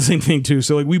would have done the same thing too.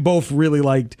 So like we both really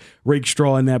liked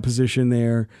Rakestraw in that position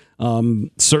there.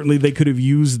 Certainly, they could have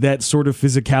used that sort of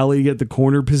physicality at the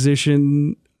corner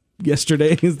position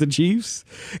yesterday against the Chiefs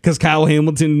because Kyle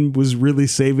Hamilton was really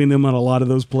saving them on a lot of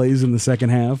those plays in the second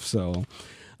half. So.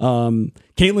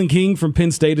 Caitlin King from Penn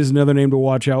State is another name to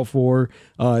watch out for.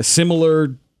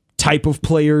 Similar type of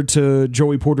player to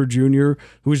Joey Porter Jr.,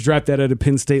 who was drafted out of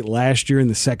Penn State last year in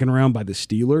the second round by the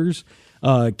Steelers.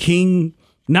 King,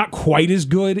 not quite as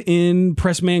good in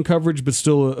press man coverage, but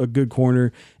still a good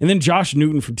corner. And then Josh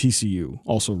Newton from TCU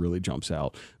also really jumps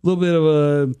out. A little bit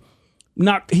of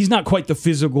he's not quite the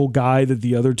physical guy that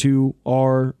the other two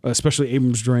are, especially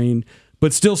Abrams Drain,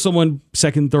 but still someone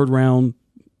second, third round.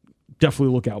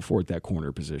 Definitely look out for at that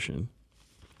corner position.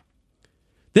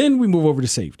 Then we move over to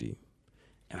safety.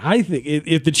 And I think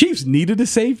if the Chiefs needed a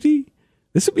safety,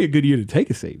 this would be a good year to take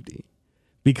a safety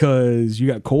because you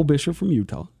got Cole Bishop from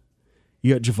Utah.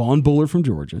 You got Javon Bullard from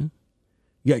Georgia.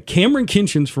 You got Cameron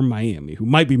Kinchins from Miami, who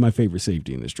might be my favorite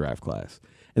safety in this draft class.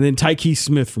 And then Tyke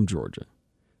Smith from Georgia.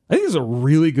 I think it's a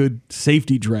really good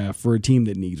safety draft for a team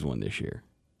that needs one this year.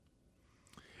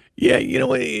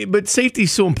 Yeah, but safety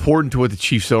is so important to what the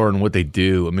Chiefs are and what they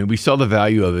do. I mean, we saw the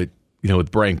value of it,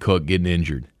 with Brian Cook getting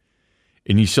injured.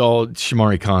 And you saw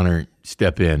Shamari Connor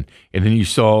step in. And then you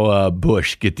saw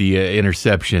Bush get the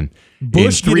interception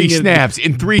in three snaps.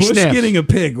 Bush getting a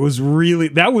pick was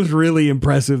really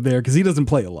impressive there because he doesn't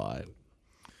play a lot.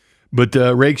 But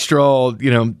Rakestraw,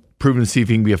 proving to see if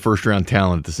he can be a first-round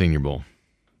talent at the Senior Bowl.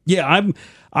 Yeah,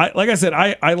 like I said,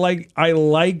 I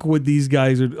like what these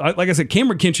guys are. Like I said,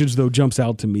 Cameron Kinchins though jumps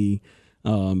out to me.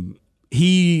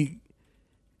 He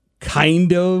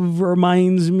kind of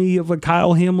reminds me of a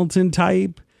Kyle Hamilton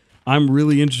type. I'm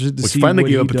really interested to see. Finally what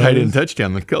gave he up a does. tight end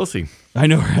touchdown with Kelsey. I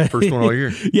know, right? First one all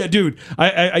year. Yeah, dude.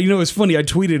 I it's funny. I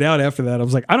tweeted out after that. I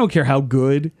was like, I don't care how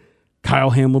good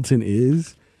Kyle Hamilton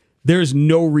is. There's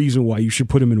no reason why you should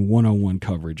put him in one-on-one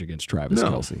coverage against Travis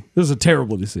Kelce. This was a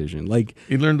terrible decision. Like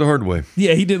he learned the hard way.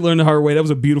 Yeah, he did learn the hard way. That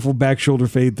was a beautiful back shoulder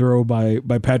fade throw by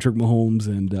Patrick Mahomes,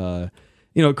 and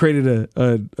it created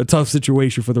a tough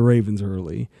situation for the Ravens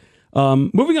early.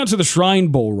 Moving on to the Shrine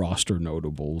Bowl roster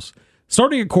notables.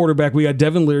 Starting at quarterback, we got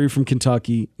Devin Leary from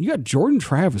Kentucky. You got Jordan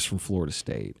Travis from Florida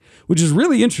State, which is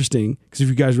really interesting because if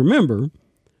you guys remember,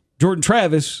 Jordan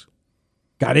Travis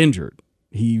got injured.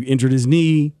 He injured his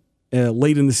knee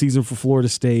late in the season for Florida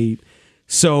State.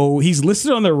 So he's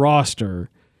listed on their roster.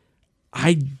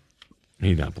 He's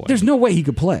not playing. There's no way he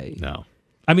could play. No.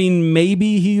 I mean,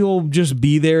 maybe he'll just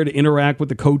be there to interact with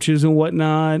the coaches and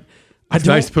whatnot. It's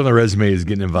nice to put on the resume as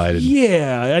getting invited.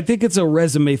 Yeah, I think it's a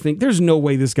resume thing. There's no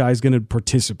way this guy's going to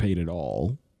participate at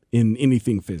all in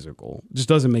anything physical. It just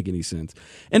doesn't make any sense.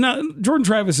 And Jordan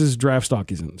Travis's draft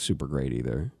stock isn't super great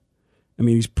either. I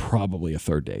mean, he's probably a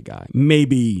third-day guy.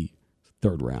 Maybe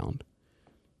third round.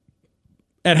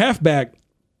 At halfback,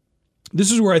 this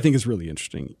is where I think it's really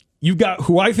interesting. You've got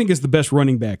who I think is the best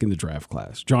running back in the draft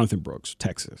class, Jonathan Brooks,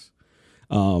 Texas.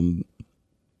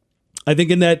 I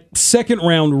think in that second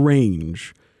round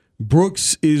range,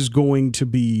 Brooks is going to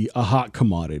be a hot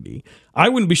commodity. I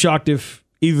wouldn't be shocked if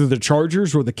either the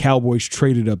Chargers or the Cowboys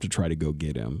traded up to try to go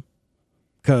get him,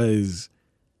 because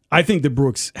I think that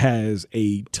Brooks has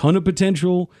a ton of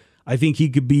potential. I think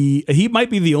he might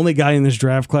be the only guy in this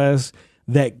draft class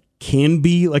that can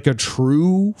be like a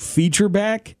true feature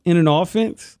back in an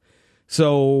offense.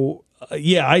 So,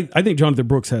 I think Jonathan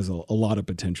Brooks has a lot of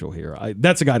potential here.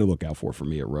 That's a guy to look out for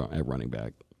me at running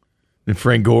back. And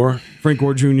Frank Gore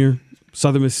Jr.,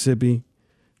 Southern Mississippi.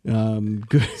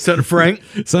 Good. Son of Frank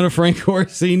Gore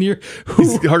Sr.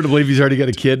 It's hard to believe he's already got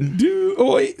a kid. Dude,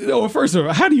 first of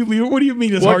all, what do you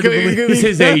mean it's hard to believe? It was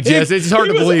his age, yes. It's hard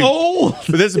to believe. Old.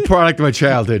 But that's a product of my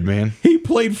childhood, man. He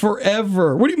played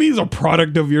forever. What do you mean he's a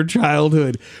product of your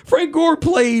childhood? Frank Gore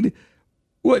played...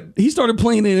 What? He started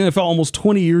playing in the NFL almost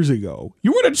 20 years ago.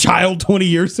 You weren't a child 20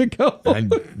 years ago.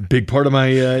 Big part of my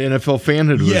NFL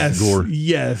fanhood was Gore.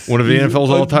 Yes. One of the NFL's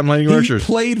all-time leading rushers.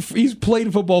 He's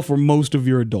played football for most of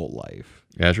your adult life.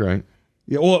 That's right.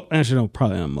 Yeah, well, actually, no,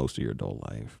 probably not most of your adult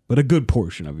life, but a good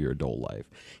portion of your adult life.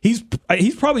 He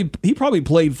probably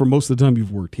played for most of the time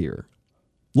you've worked here.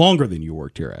 Longer than you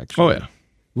worked here, actually.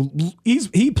 Oh, yeah.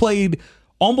 He played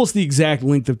almost the exact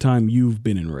length of time you've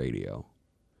been in radio.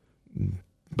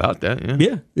 About that,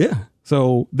 yeah.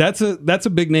 So that's a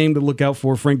big name to look out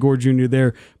for. Frank Gore Jr.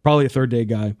 there, probably a third day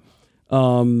guy.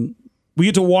 We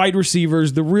get to wide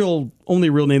receivers. The only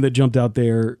real name that jumped out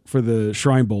there for the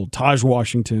Shrine Bowl, Taj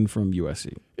Washington from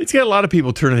USC. It's got a lot of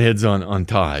people turning heads on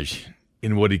Taj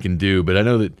and what he can do, but I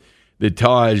know that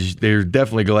Taj, they're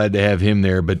definitely glad to have him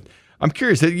there. But I'm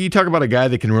curious, you talk about a guy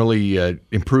that can really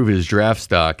improve his draft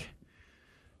stock,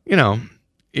 and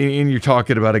you're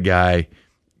talking about a guy,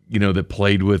 that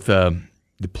played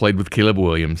with Caleb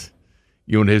Williams,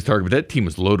 and his target, but that team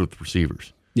was loaded with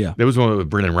receivers. Yeah, there was one with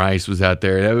Brennan Rice was out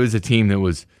there. That was a team that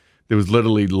was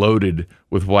literally loaded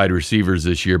with wide receivers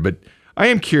this year. But I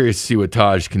am curious to see what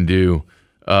Taj can do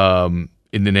in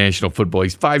the National Football.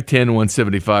 He's 5'10",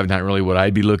 175, not really what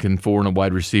I'd be looking for in a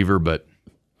wide receiver, but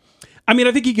I mean,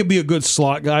 I think he could be a good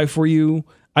slot guy for you.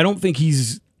 I don't think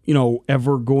he's,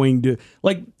 ever going to,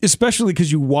 especially because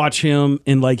you watch him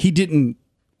and he didn't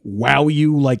wow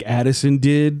you like Addison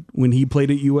did when he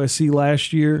played at USC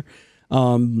last year.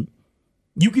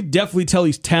 You could definitely tell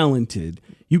he's talented.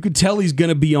 You could tell he's going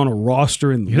to be on a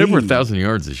roster in the league. He had over 1,000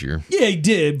 yards this year. Yeah, he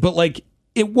did. But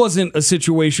it wasn't a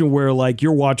situation where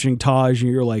you're watching Taj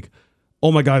and you're like,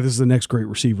 oh my God, this is the next great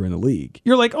receiver in the league.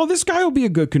 You're like, oh, this guy will be a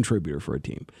good contributor for a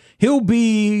team. He'll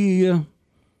be,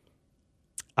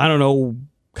 I don't know,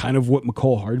 kind of what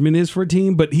McCole Hardman is for a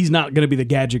team, but he's not going to be the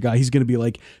gadget guy. He's going to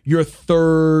be your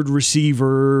third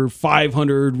receiver,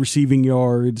 500 receiving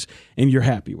yards, and you're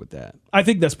happy with that. I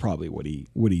think that's probably what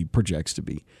he projects to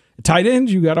be. Tight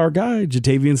ends, you got our guy,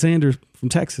 Jatavian Sanders from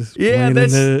Texas. Yeah,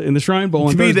 that's in the Shrine Bowl.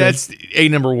 To me, that's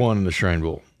number one in the Shrine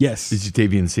Bowl. Yes. Is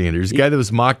Jatavian Sanders. A guy that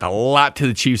was mocked a lot to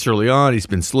the Chiefs early on. He's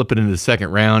been slipping into the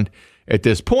second round at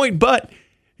this point, but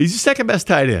he's the second best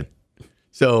tight end.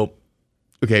 So,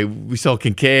 okay, we saw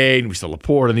Kincaid, we saw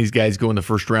Laporte, and these guys go in the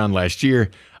first round last year.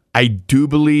 I do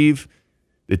believe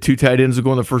the two tight ends will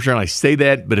go in the first round. I say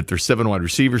that, but if there's 7 wide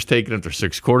receivers taken, if there's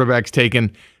 6 quarterbacks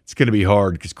taken, it's going to be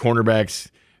hard because cornerbacks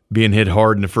being hit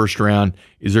hard in the first round.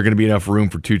 Is there going to be enough room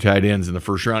for 2 tight ends in the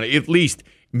first round? At least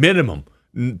minimum,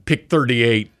 pick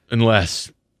 38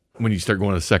 unless when you start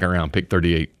going to the second round, pick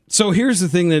 38. So here's the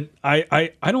thing that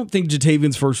I don't think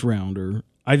Jatavian's first rounder.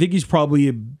 I think he's probably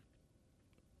a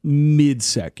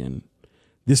mid-second.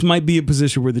 This might be a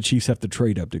position where the Chiefs have to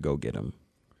trade up to go get him.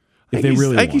 If they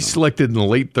really I think he's selected in the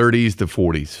late 30s to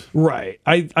 40s. Right.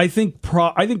 I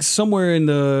think somewhere in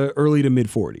the early to mid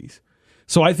 40s.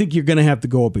 So I think you're going to have to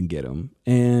go up and get him.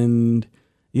 And,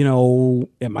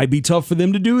 it might be tough for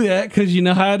them to do that because you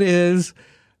know how it is.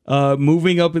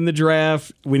 Moving up in the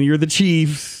draft when you're the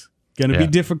Chiefs, going to be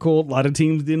difficult. A lot of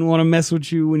teams didn't want to mess with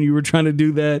you when you were trying to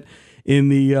do that in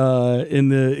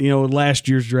the last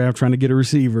year's draft, trying to get a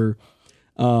receiver.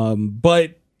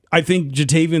 But I think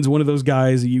Jatavian's one of those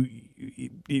guys.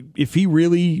 If he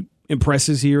really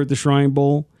impresses here at the Shrine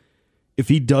Bowl, if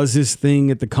he does his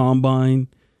thing at the Combine,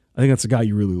 I think that's the guy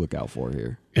you really look out for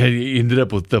here. And he ended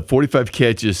up with the 45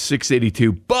 catches,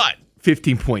 682, but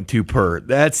 15.2 per.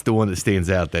 That's the one that stands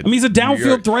out. He's a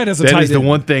downfield threat as a tight end. That is the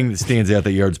one thing that stands out,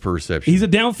 the yards per reception. He's a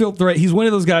downfield threat. He's one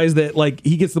of those guys that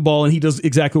he gets the ball and he does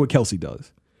exactly what Kelsey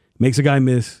does. Makes a guy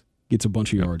miss, gets a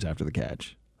bunch of yards after the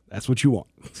catch. That's what you want.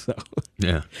 So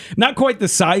yeah, not quite the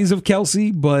size of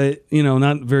Kelsey, but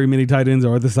not very many tight ends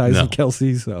are the size of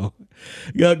Kelsey. So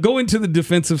going to the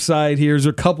defensive side here, there's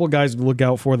a couple of guys to look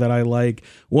out for that I like.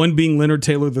 One being Leonard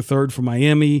Taylor III from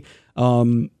Miami.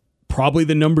 Probably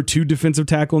the number 2 defensive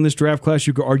tackle in this draft class.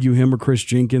 You could argue him or Chris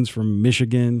Jenkins from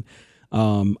Michigan.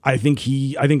 I think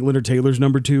Leonard Taylor's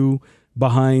number 2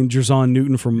 behind Jerzon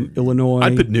Newton from Illinois.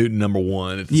 I'd put Newton number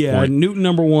 1 at this point. Newton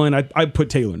number 1. I'd put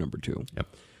Taylor number 2. Yep.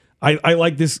 I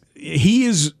like this. He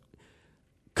is,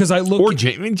 because I look. Or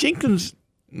Jenkins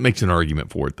makes an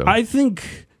argument for it, though. I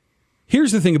think,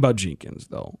 here's the thing about Jenkins,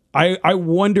 though. I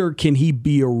wonder, can he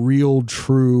be a real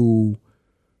true,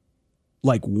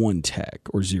 1 tech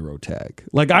or 0 tech?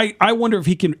 I wonder if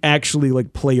he can actually,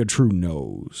 play a true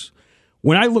nose.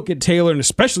 When I look at Taylor, and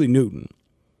especially Newton,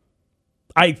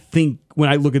 I think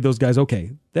when I look at those guys, okay,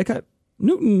 that guy,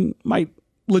 Newton might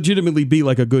legitimately be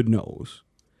a good nose.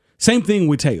 Same thing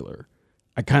with Taylor.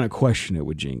 I kind of question it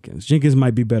with Jenkins. Jenkins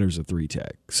might be better as a 3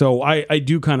 tech. So I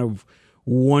do kind of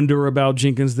wonder about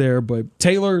Jenkins there. But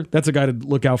Taylor, that's a guy to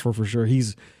look out for sure.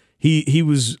 He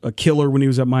was a killer when he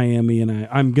was at Miami, and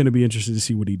I'm going to be interested to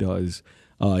see what he does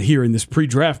here in this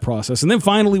pre-draft process. And then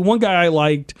finally, one guy I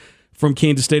liked from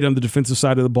Kansas State on the defensive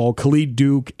side of the ball, Khalid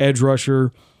Duke, edge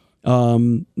rusher.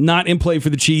 Not in play for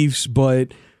the Chiefs,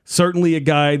 but certainly a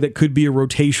guy that could be a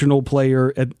rotational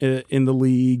player in the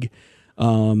league.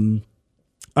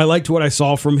 I liked what I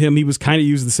saw from him. He was kind of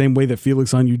used the same way that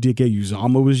Felix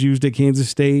Onwudike-Uzomah was used at Kansas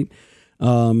State.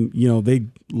 They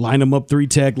line him up 3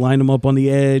 tech, line him up on the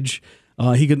edge.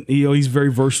 He's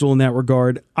very versatile in that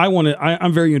regard.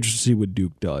 I'm very interested to see what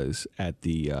Duke does at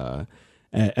the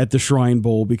Shrine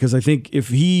Bowl, because I think if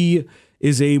he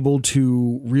is able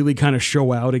to really kind of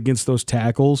show out against those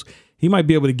tackles, he might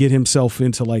be able to get himself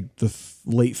into like the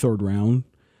late third round,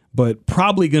 but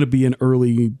probably going to be an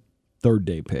early third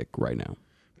day pick right now.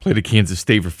 Played at Kansas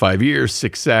State for 5 years,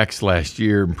 6 sacks last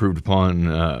year, improved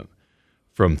upon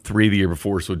from 3 the year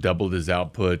before, so doubled his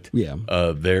output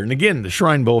there. And again, the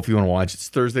Shrine Bowl, if you want to watch, it's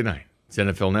Thursday night. It's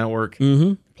NFL Network,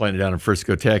 playing it down in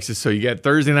Frisco, Texas. So you got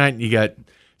Thursday night and you got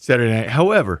Saturday night.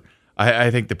 However,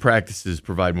 I think the practices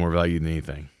provide more value than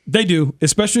anything. They do,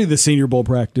 especially the Senior Bowl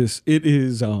practice. It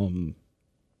is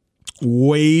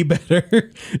way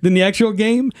better than the actual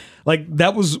game. Like,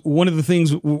 that was one of the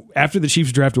things after the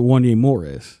Chiefs drafted Wanye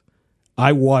Morris.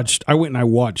 I went and I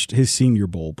watched his Senior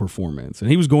Bowl performance, and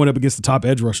he was going up against the top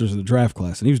edge rushers of the draft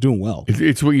class, and he was doing well.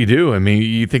 It's what you do. I mean,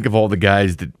 you think of all the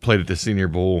guys that played at the Senior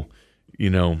Bowl,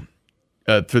 for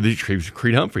the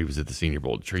Creed Humphrey was at the Senior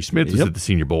Bowl. Trey Smith was at the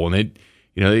Senior Bowl, and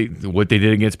what they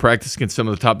did against practice against some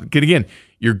of the top. Again,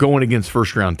 you're going against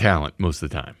first round talent most of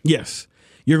the time. Yes.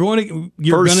 You're going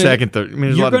to second, third. I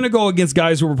mean, you're going to go against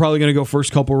guys who are probably going to go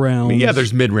first couple rounds. I mean,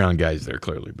 there's mid-round guys there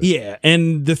clearly. But. Yeah,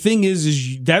 and the thing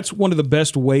is that's one of the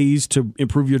best ways to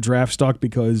improve your draft stock,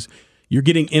 because you're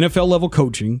getting NFL level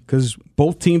coaching, because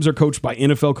both teams are coached by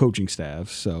NFL coaching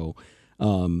staffs. So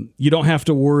you don't have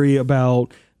to worry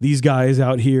about these guys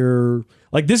out here.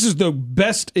 Like, this is the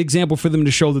best example for them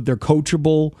to show that they're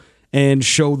coachable and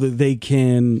show that they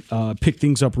can pick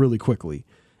things up really quickly.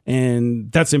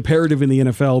 And that's imperative in the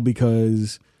NFL,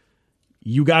 because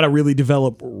you got to really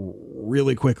develop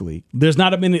really quickly. There's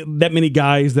not that many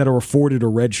guys that are afforded a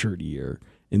redshirt year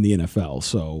in the NFL.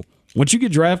 So once you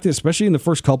get drafted, especially in the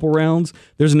first couple rounds,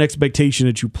 there's an expectation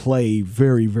that you play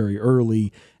very, very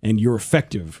early and you're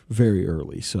effective very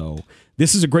early. So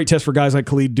this is a great test for guys like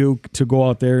Khalid Duke to go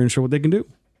out there and show what they can do.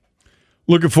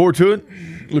 Looking forward to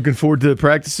it. Looking forward to the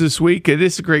practice this week. It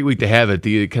is a great week to have it,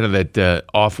 the kind of that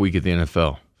off week at the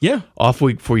NFL. Yeah. Off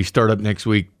week before you start up next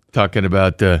week, talking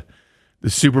about the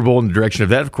Super Bowl and the direction of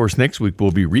that. Of course, next week we'll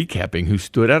be recapping who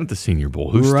stood out at the Senior Bowl,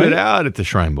 who stood out at the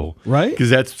Shrine Bowl. Right. Because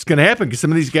that's what's going to happen, because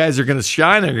some of these guys are going to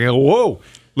shine. They're going to go, whoa,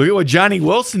 look at what Johnny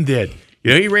Wilson did.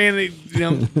 He ran,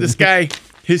 this guy,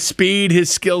 his speed, his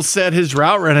skill set, his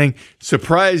route running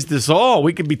surprised us all.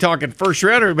 We could be talking first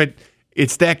rounder, but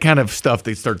it's that kind of stuff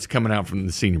that starts coming out from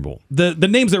the Senior Bowl. The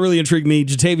names that really intrigue me: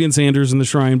 Jatavian Sanders in the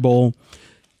Shrine Bowl,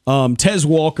 Tez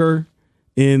Walker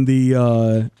in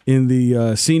the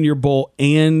Senior Bowl,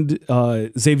 and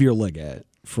Xavier Legette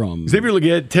from Xavier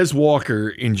Legette, Tez Walker,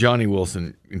 and Johnny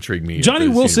Wilson intrigue me. Johnny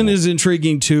Wilson is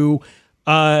intriguing too.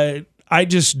 I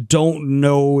just don't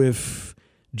know if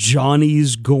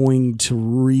Johnny's going to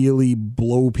really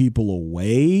blow people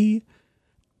away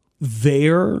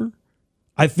there.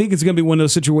 I think it's going to be one of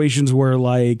those situations where,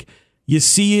 like, you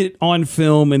see it on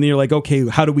film and then you're like, okay,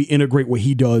 how do we integrate what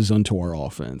he does onto our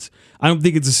offense? I don't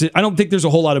think there's a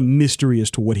whole lot of mystery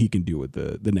as to what he can do at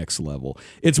the next level.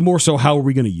 It's more so, how are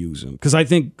we going to use him? Because I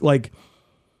think, like,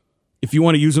 if you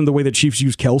want to use him the way that Chiefs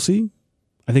use Kelsey,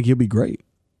 I think he'll be great.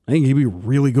 I think he'll be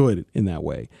really good in that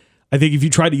way. I think if you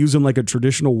try to use him like a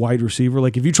traditional wide receiver,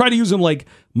 like if you try to use him like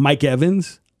Mike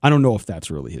Evans, I don't know if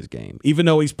that's really his game, even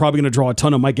though he's probably going to draw a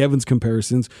ton of Mike Evans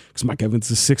comparisons, because Mike Evans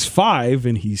is 6'5"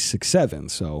 and he's 6'7".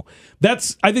 So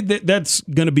I think that's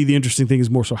going to be the interesting thing, is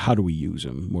more so how do we use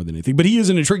him more than anything. But he is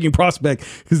an intriguing prospect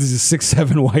because he's a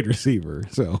 6'7" wide receiver.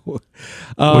 So,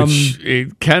 which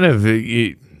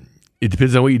it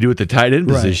depends on what you do at the tight end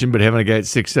position, but having a guy at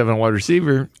 6'7" wide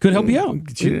receiver could help you out.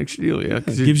 Gets you an extra deal, yeah.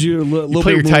 It gives you a little you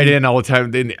play bit your tight end all the time,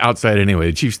 then outside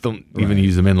anyway. The Chiefs don't even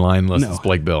use them in line unless it's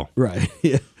Blake Bell. Right,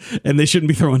 yeah. And they shouldn't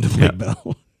be throwing to Blake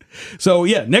Bell. So,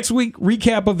 yeah, next week,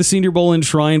 recap of the Senior Bowl and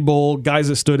Shrine Bowl, guys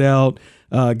that stood out,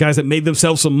 guys that made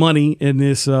themselves some money in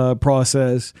this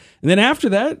process. And then after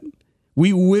that,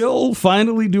 we will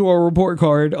finally do our report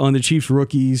card on the Chiefs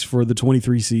rookies for the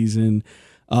 23 season.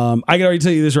 I can already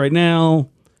tell you this right now.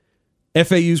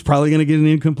 FAU's probably going to get an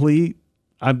incomplete.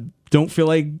 I don't feel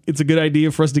like it's a good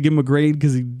idea for us to give him a grade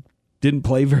because he didn't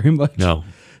play very much. No.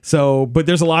 So, but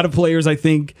there's a lot of players I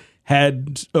think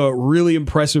had really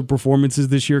impressive performances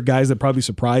this year, guys that probably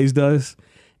surprised us.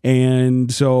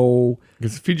 And so,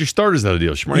 because future starters out of the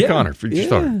deal. Shamari Connor, future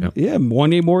starter. Yeah,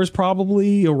 Wanye Morris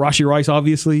probably, Rashee Rice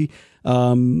obviously.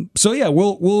 So yeah,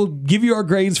 we'll give you our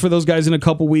grades for those guys in a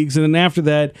couple weeks, and then after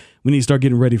that, we need to start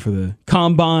getting ready for the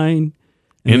combine.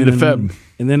 And the Feb.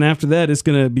 And then after that, it's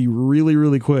going to be really,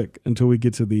 really quick until we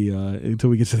get to the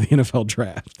NFL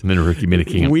draft. And then a rookie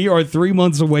minicamp. We are 3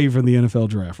 months away from the NFL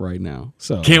draft right now.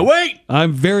 So can't wait.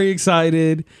 I'm very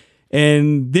excited.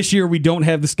 And this year we don't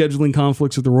have the scheduling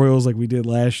conflicts with the Royals like we did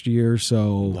last year. So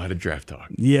a lot of draft talk.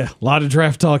 Yeah, a lot of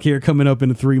draft talk here coming up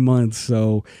in 3 months.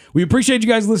 So we appreciate you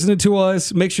guys listening to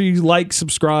us. Make sure you like,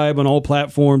 subscribe on all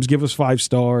platforms. Give us 5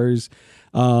 stars.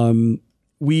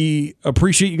 We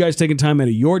appreciate you guys taking time out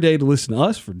of your day to listen to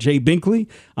us. For Jay Binkley,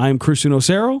 I am Christian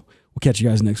Osero. We'll catch you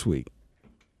guys next week.